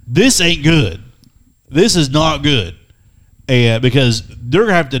timeout. This ain't good. This is not good. And because they're going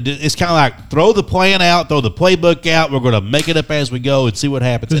to have to, it's kind of like throw the plan out, throw the playbook out. We're going to make it up as we go and see what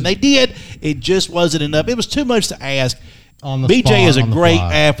happens. And they did. It just wasn't enough. It was too much to ask. BJ is a great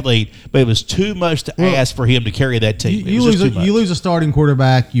athlete, but it was too much to ask for him to carry that team. You lose a starting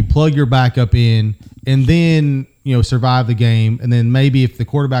quarterback, you plug your backup in, and then survive the game. And then maybe if the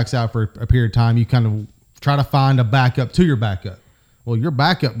quarterback's out for a period of time, you kind of try to find a backup to your backup. Well, your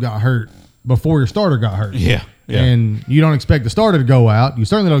backup got hurt before your starter got hurt. Yeah. And you don't expect the starter to go out. You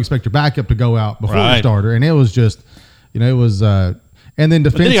certainly don't expect your backup to go out before the starter. And it was just, it was, and then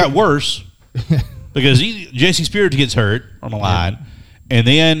defense. But then it got worse because Jesse Spears gets hurt on the line, and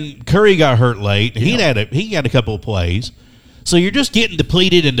then Curry got hurt late. He had a couple of plays, so you're just getting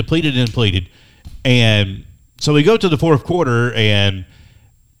depleted. And so we go to the fourth quarter, and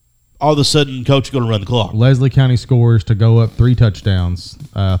all of a sudden, coach is going to run the clock. Leslie County scores to go up 3 touchdowns,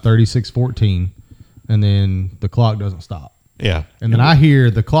 36-14. And then the clock doesn't stop. Yeah. And then I hear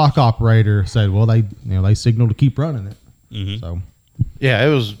the clock operator said, "Well, they signaled to keep running it." Mm-hmm. So, yeah,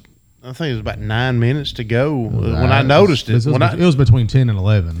 I think it was about 9 minutes to go when I noticed it. It was between 10 and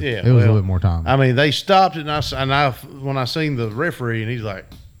 11. Yeah, it was a little bit more time. I mean, they stopped it, and when I seen the referee, and he's like,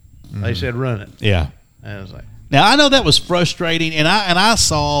 they said run it. Yeah. And I was like, now I know that was frustrating, and I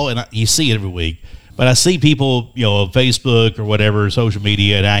saw, and you see it every week. But I see people, on Facebook or whatever, social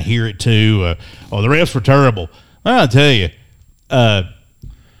media, and I hear it too. The refs were terrible. I'll tell you,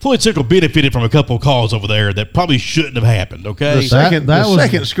 Floyd Central benefited from a couple of calls over there that probably shouldn't have happened, okay? The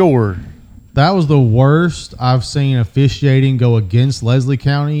second score. That was the worst I've seen officiating go against Leslie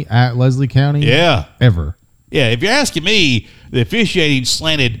County at Leslie County ever. Yeah, if you're asking me, the officiating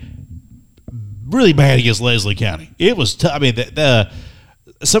slanted really bad against Leslie County. It was tough. I mean,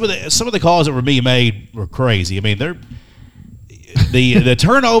 some of the calls that were being made were crazy. I mean, the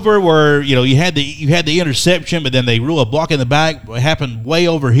turnover where you had the interception, but then they rule a block in the back. It happened way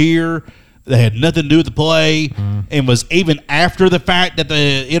over here. They had nothing to do with the play, and was even after the fact that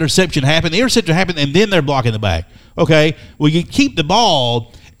the interception happened. The interception happened, and then they're blocking the back. Okay, well, you keep the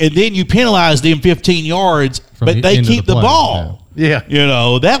ball, and then you penalize them 15 yards, but they keep the ball. Yeah.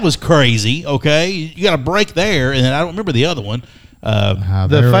 That was crazy. Okay, you got a break there, and then I don't remember the other one.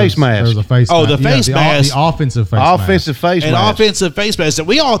 The face mask. There was a face mask. The face mask. The offensive face mask. Offensive face mask. An offensive face mask that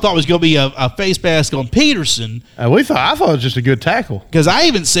we all thought was going to be a face mask on Peterson. I thought it was just a good tackle. Because I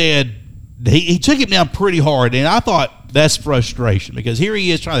even said he took him down pretty hard, and I thought that's frustration because here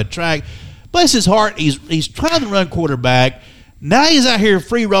he is trying to track. Bless his heart, he's trying to run quarterback. Now he's out here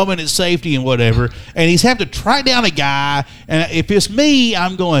free roaming at safety and whatever, and he's having to track down a guy. And if it's me,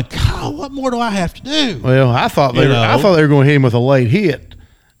 I'm going, God, what more do I have to do? Well, I thought they were going to hit him with a late hit.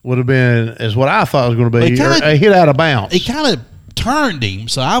 Would have been as what I thought it was going to be, a hit out of bounds. He kind of turned him,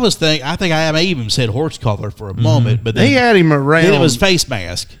 so I may even said horse collar for a moment, but then he had him around. Then it was face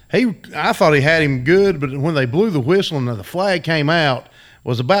mask. I thought he had him good, but when they blew the whistle and the flag came out,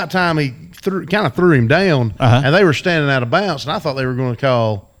 was about time he kind of threw him down, and they were standing out of bounds, and I thought they were going to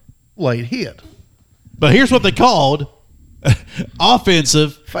call late hit. But here's what they called: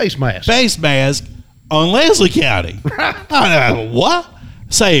 offensive face mask on Leslie County. What?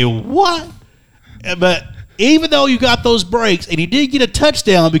 Say what? But even though you got those breaks, and he did get a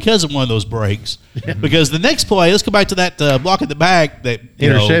touchdown because of one of those breaks, because the next play, let's go back to that block at the back. That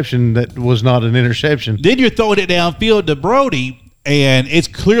interception that was not an interception. Then you're throwing it downfield to Brody, and it's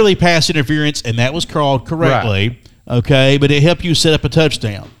clearly pass interference, and that was called correctly. Right. Okay, but it helped you set up a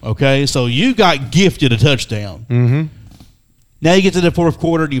touchdown. Okay, so you got gifted a touchdown. Mm-hmm. Now you get to the fourth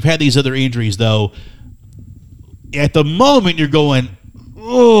quarter, and you've had these other injuries, though. At the moment, you're going,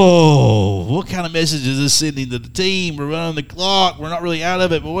 oh, what kind of message is this sending to the team? We're running the clock. We're not really out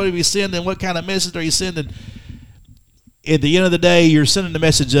of it, but what are we sending? What kind of message are you sending? At the end of the day, you're sending the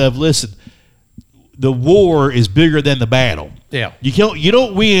message of, listen, the war is bigger than the battle. Yeah. You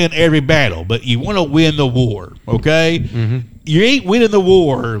don't win every battle, but you want to win the war, okay? Mm-hmm. You ain't winning the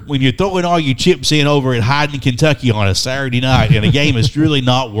war when you're throwing all your chips in over at Hyden, Kentucky on a Saturday night, and a game is really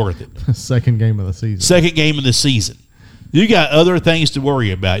not worth it. Second game of the season. You got other things to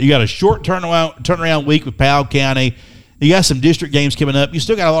worry about. You got a short turnaround week with Powell County. You got some district games coming up. You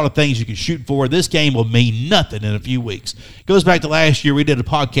still got a lot of things you can shoot for. This game will mean nothing in a few weeks. It goes back to last year. We did a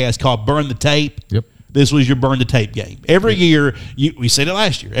podcast called Burn the Tape. Yep. This was your Burn the Tape game. Every year, we said it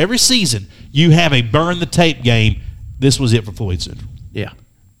last year, every season, you have a Burn the Tape game. This was it for Floyd Central. Yeah.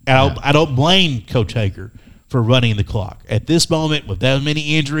 And I don't blame Coach Hager for running the clock. At this moment, with that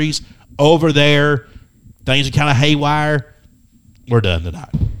many injuries over there, things are kind of haywire. we're done tonight.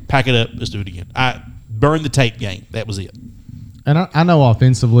 Pack it up. Let's do it again. I burned the tape game. That was it. And I know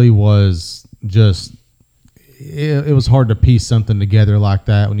offensively was just it was hard to piece something together like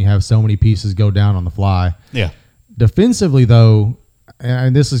that when you have so many pieces go down on the fly. Yeah. Defensively, though,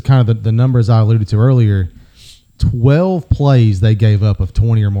 and this is kind of the numbers I alluded to earlier, 12 plays they gave up of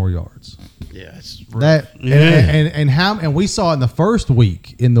 20 or more yards. Yeah, it's and we saw it in the first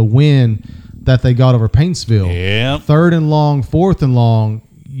week in the win that they got over Paintsville. Yeah. 3rd and long, 4th and long,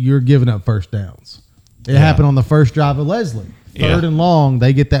 you're giving up first downs. It happened on the first drive of Leslie. 3rd and long,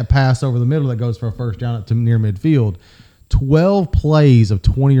 they get that pass over the middle that goes for a first down up to near midfield. 12 plays of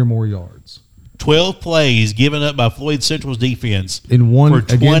 20 or more yards. 12 plays given up by Floyd Central's defense In one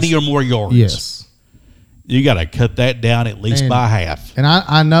for 20 or more yards. Yes. You got to cut that down at least by half. And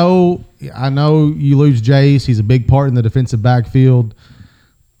I know you lose Jace. He's a big part in the defensive backfield.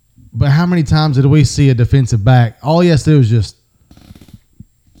 But how many times did we see a defensive back? All he has to do is just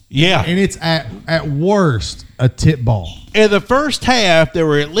and it's at worst a tip ball. In the first half, there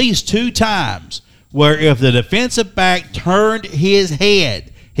were at least 2 times where if the defensive back turned his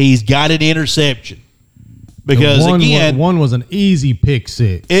head, he's got an interception. Because, one was an easy pick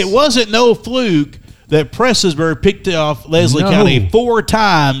six. It wasn't no fluke that Prestonsburg picked off Leslie County 4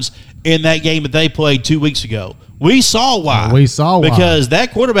 times in that game that they played 2 weeks ago. We saw why. Because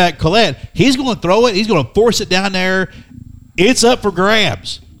that quarterback, Collette, he's going to throw it. He's going to force it down there. It's up for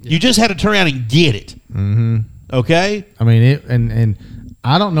grabs. You just had to turn around and get it. Mm-hmm. Okay? I mean, and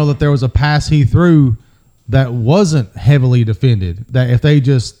I don't know that there was a pass he threw that wasn't heavily defended. That if they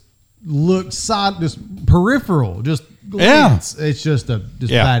just look side, just peripheral, just glance, it's just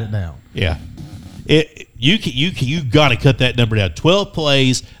pat it down. Yeah. You got to cut that number down. 12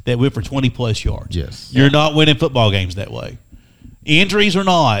 plays that went for 20-plus yards. Yes. You're not winning football games that way. Injuries or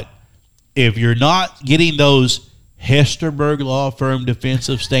not, if you're not getting those Hesterberg Law Firm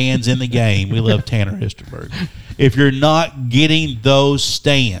defensive stands in the game, we love Tanner Hesterberg. If you're not getting those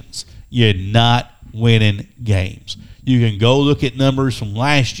stands, you're not winning games. You can go look at numbers from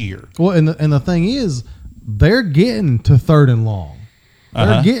last year. Well, and the thing is, they're getting to 3rd and long.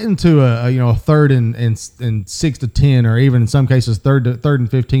 They're getting to a 3rd and 6 to 10, or even in some cases 3rd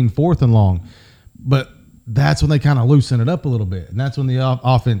and 15, 4th and long. But that's when they kind of loosen it up a little bit, and that's when the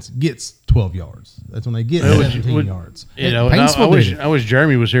offense gets 12 yards. That's when they get 17 yards. I wish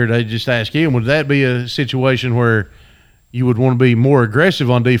Jeremy was here today just to ask him, would that be a situation where you would want to be more aggressive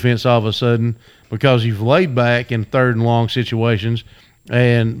on defense all of a sudden because you've laid back in 3rd and long situations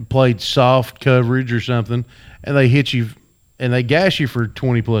and played soft coverage or something, and they hit you and they gash you for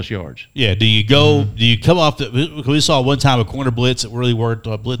 20-plus yards? Yeah, do you go? Do you come off the – we saw one time a corner blitz that really worked,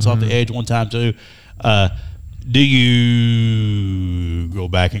 a blitz off the edge one time too. Do you go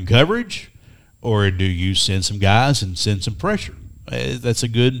back in coverage, or do you send some guys and send some pressure? That's a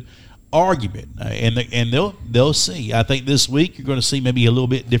good argument, and they'll see. I think this week you're going to see maybe a little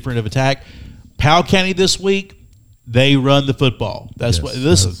bit different of attack. Powell County this week, they run the football.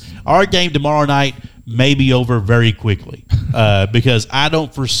 Our game tomorrow night may be over very quickly because I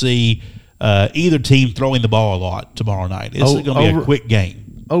don't foresee either team throwing the ball a lot tomorrow night. It's going to be a quick game.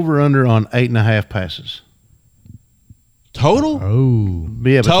 Over under on 8.5 passes. Total? Oh.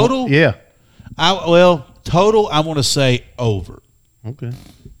 Yeah, total? Yeah. Total, I want to say over. Okay.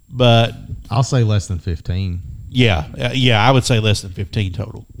 But I'll say less than 15. Yeah, I would say less than 15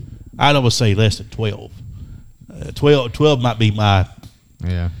 total. I'd almost say less than 12. 12 might be my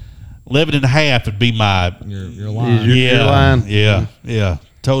 11.5 would be my your line. Your line. Yeah.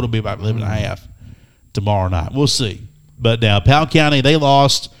 Total would be about 11.5 tomorrow night. We'll see. But now Powell County, they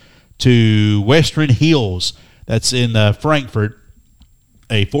lost to Western Hills. That's in Frankfort,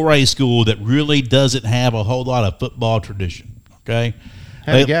 a 4A school that really doesn't have a whole lot of football tradition. Okay,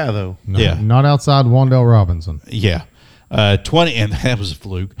 had a guy though. Not outside Wandell Robinson. Yeah, 20, and that was a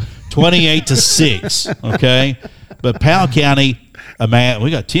fluke. 28-6. Okay, but Powell County, man,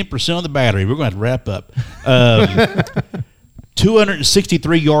 we got 10% on the battery. We're going to have to wrap up.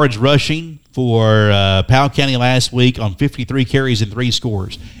 263 yards rushing for Powell County last week on 53 carries and 3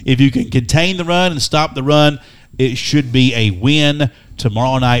 scores. If you can contain the run and stop the run, it should be a win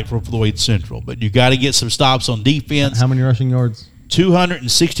tomorrow night for Floyd Central. But you got to get some stops on defense. How many rushing yards?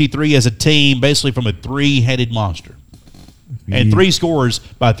 263 as a team, basically from a 3-headed monster. And 3 scores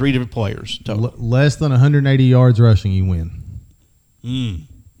by 3 different players. Less than 180 yards rushing, you win.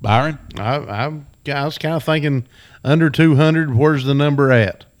 Byron? I was kind of thinking under 200, where's the number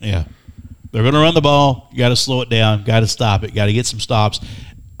at? Yeah. They're going to run the ball. You got to slow it down. Got to stop it. Got to get some stops.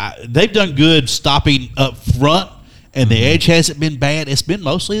 They've done good stopping up front and the edge hasn't been bad. It's been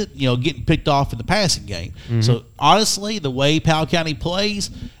mostly, getting picked off in the passing game. So honestly, the way Powell County plays,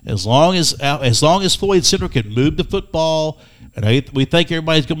 as long as Floyd Central can move the football, and we think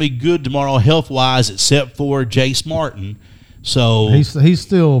everybody's going to be good tomorrow health-wise, except for Jace Martin. So he's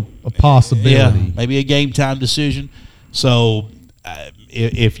still a possibility. Yeah, maybe a game-time decision. So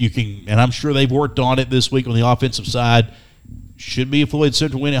if you can, and I'm sure they've worked on it this week on the offensive side, should be a Floyd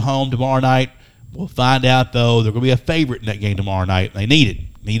Central win at home tomorrow night. We'll find out, though. They're going to be a favorite in that game tomorrow night. They need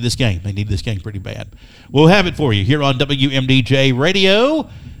it. Need this game. They need this game pretty bad. We'll have it for you here on WMDJ Radio,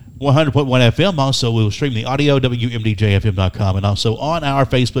 100.1 FM. Also, we'll stream the audio, WMDJFM.com, and also on our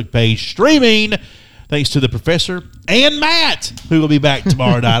Facebook page, streaming, thanks to the professor and Matt, who will be back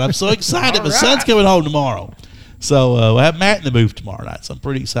tomorrow night. I'm so excited. My son's coming home tomorrow. So we'll have Matt in the booth tomorrow night. So I'm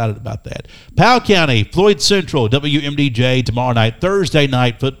pretty excited about that. Powell County, Floyd Central, WMDJ tomorrow night, Thursday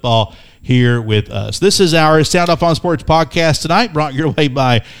night football here with us. This is our Sound Off on Sports podcast tonight, brought your way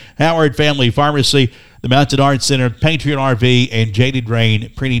by Howard Family Pharmacy, the Mountain Arts Center, Patriot RV, and Jaded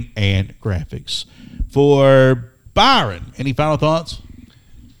Rain Printing and Graphics. For Byron, any final thoughts?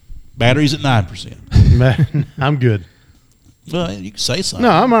 Batteries at 9%. I'm good. Well, you can say something.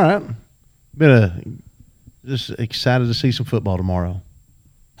 No, I'm all right. Just excited to see some football tomorrow.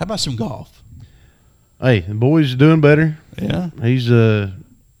 How about some golf? Hey, the boy's doing better. Yeah.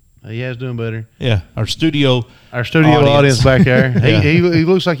 He has doing better. Yeah, our studio audience back there. Yeah. He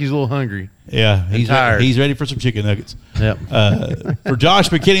looks like he's a little hungry. Yeah, he's tired. He's ready for some chicken nuggets. Yep. For Josh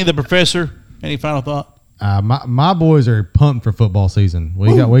McKinney, the professor, any final thought? My boys are pumped for football season.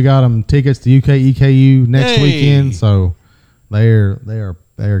 We got them tickets to EKU next weekend, so they're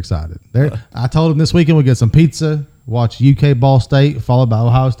excited. I told them this weekend we'll get some pizza, watch UK Ball State, followed by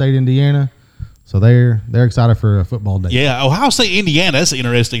Ohio State, Indiana. So they're excited for a football day. Yeah, Ohio State, Indiana. That's an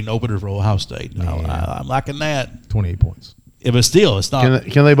interesting opener for Ohio State. No, I'm liking that. 28 points. Yeah, but still, it's not.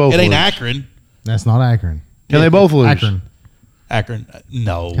 Can they both? It ain't lose? Akron. That's not Akron. Can they both lose? Akron.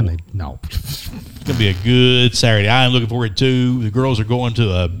 No. Can they? No. It's gonna be a good Saturday. I am looking forward to. The girls are going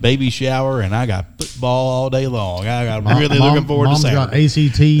to a baby shower, and I got football all day long. I'm really looking forward to Saturday. Mom's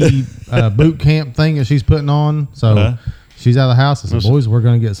got ACT boot camp thing that she's putting on. So. She's out of the house. I said, boys, we're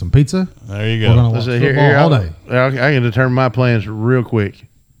going to get some pizza. There you go. We're going to watch football all day. I can determine my plans real quick.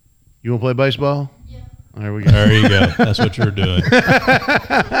 You want to play baseball? Yeah. There we go. There you go. That's what you're doing.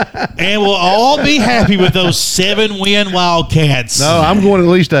 And we'll all be happy with those 7-win Wildcats. No, I'm going at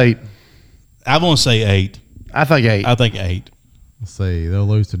least 8. I won't say 8. I think 8. Let's see. They'll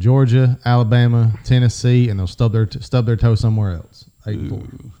lose to Georgia, Alabama, Tennessee, and they'll stub their toe somewhere else.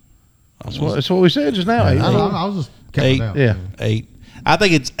 8-4. That's what we said just now. I was just counting it out. Yeah. 8. I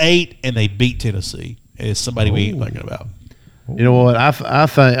think it's 8, and they beat Tennessee. It's somebody we ain't thinking about. You know what? I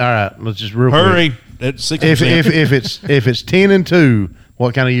think. All right, let's just real hurry. quick. That's 6%. If it's 10-2,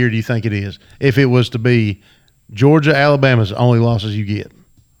 what kind of year do you think it is? If it was to be Georgia, Alabama's the only losses you get.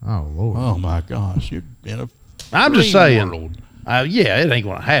 Oh Lord. Oh my gosh, you're in a. I'm just saying. World. Yeah, it ain't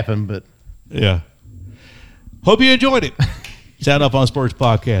going to happen, but yeah. Hope you enjoyed it. Sound Off on Sports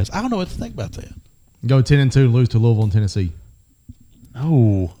podcast. I don't know what to think about that. Go 10-2, lose to Louisville and Tennessee.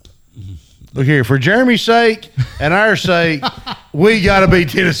 Oh, look here. For Jeremy's sake and our sake, we got to beat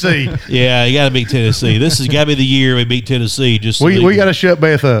Tennessee. Yeah, you got to beat Tennessee. This has got to be the year we beat Tennessee. We got to shut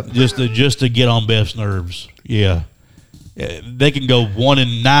Beth up just to get on Beth's nerves. Yeah. They can go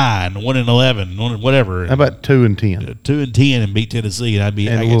 1-9, 1-11, whatever. How about 2-10? 2-10 and beat Tennessee, and I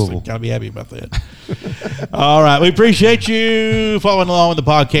guess I'd kind of be happy about that. All right, we appreciate you following along with the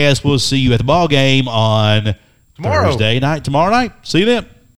podcast. We'll see you at the ball game on tomorrow night. See you then.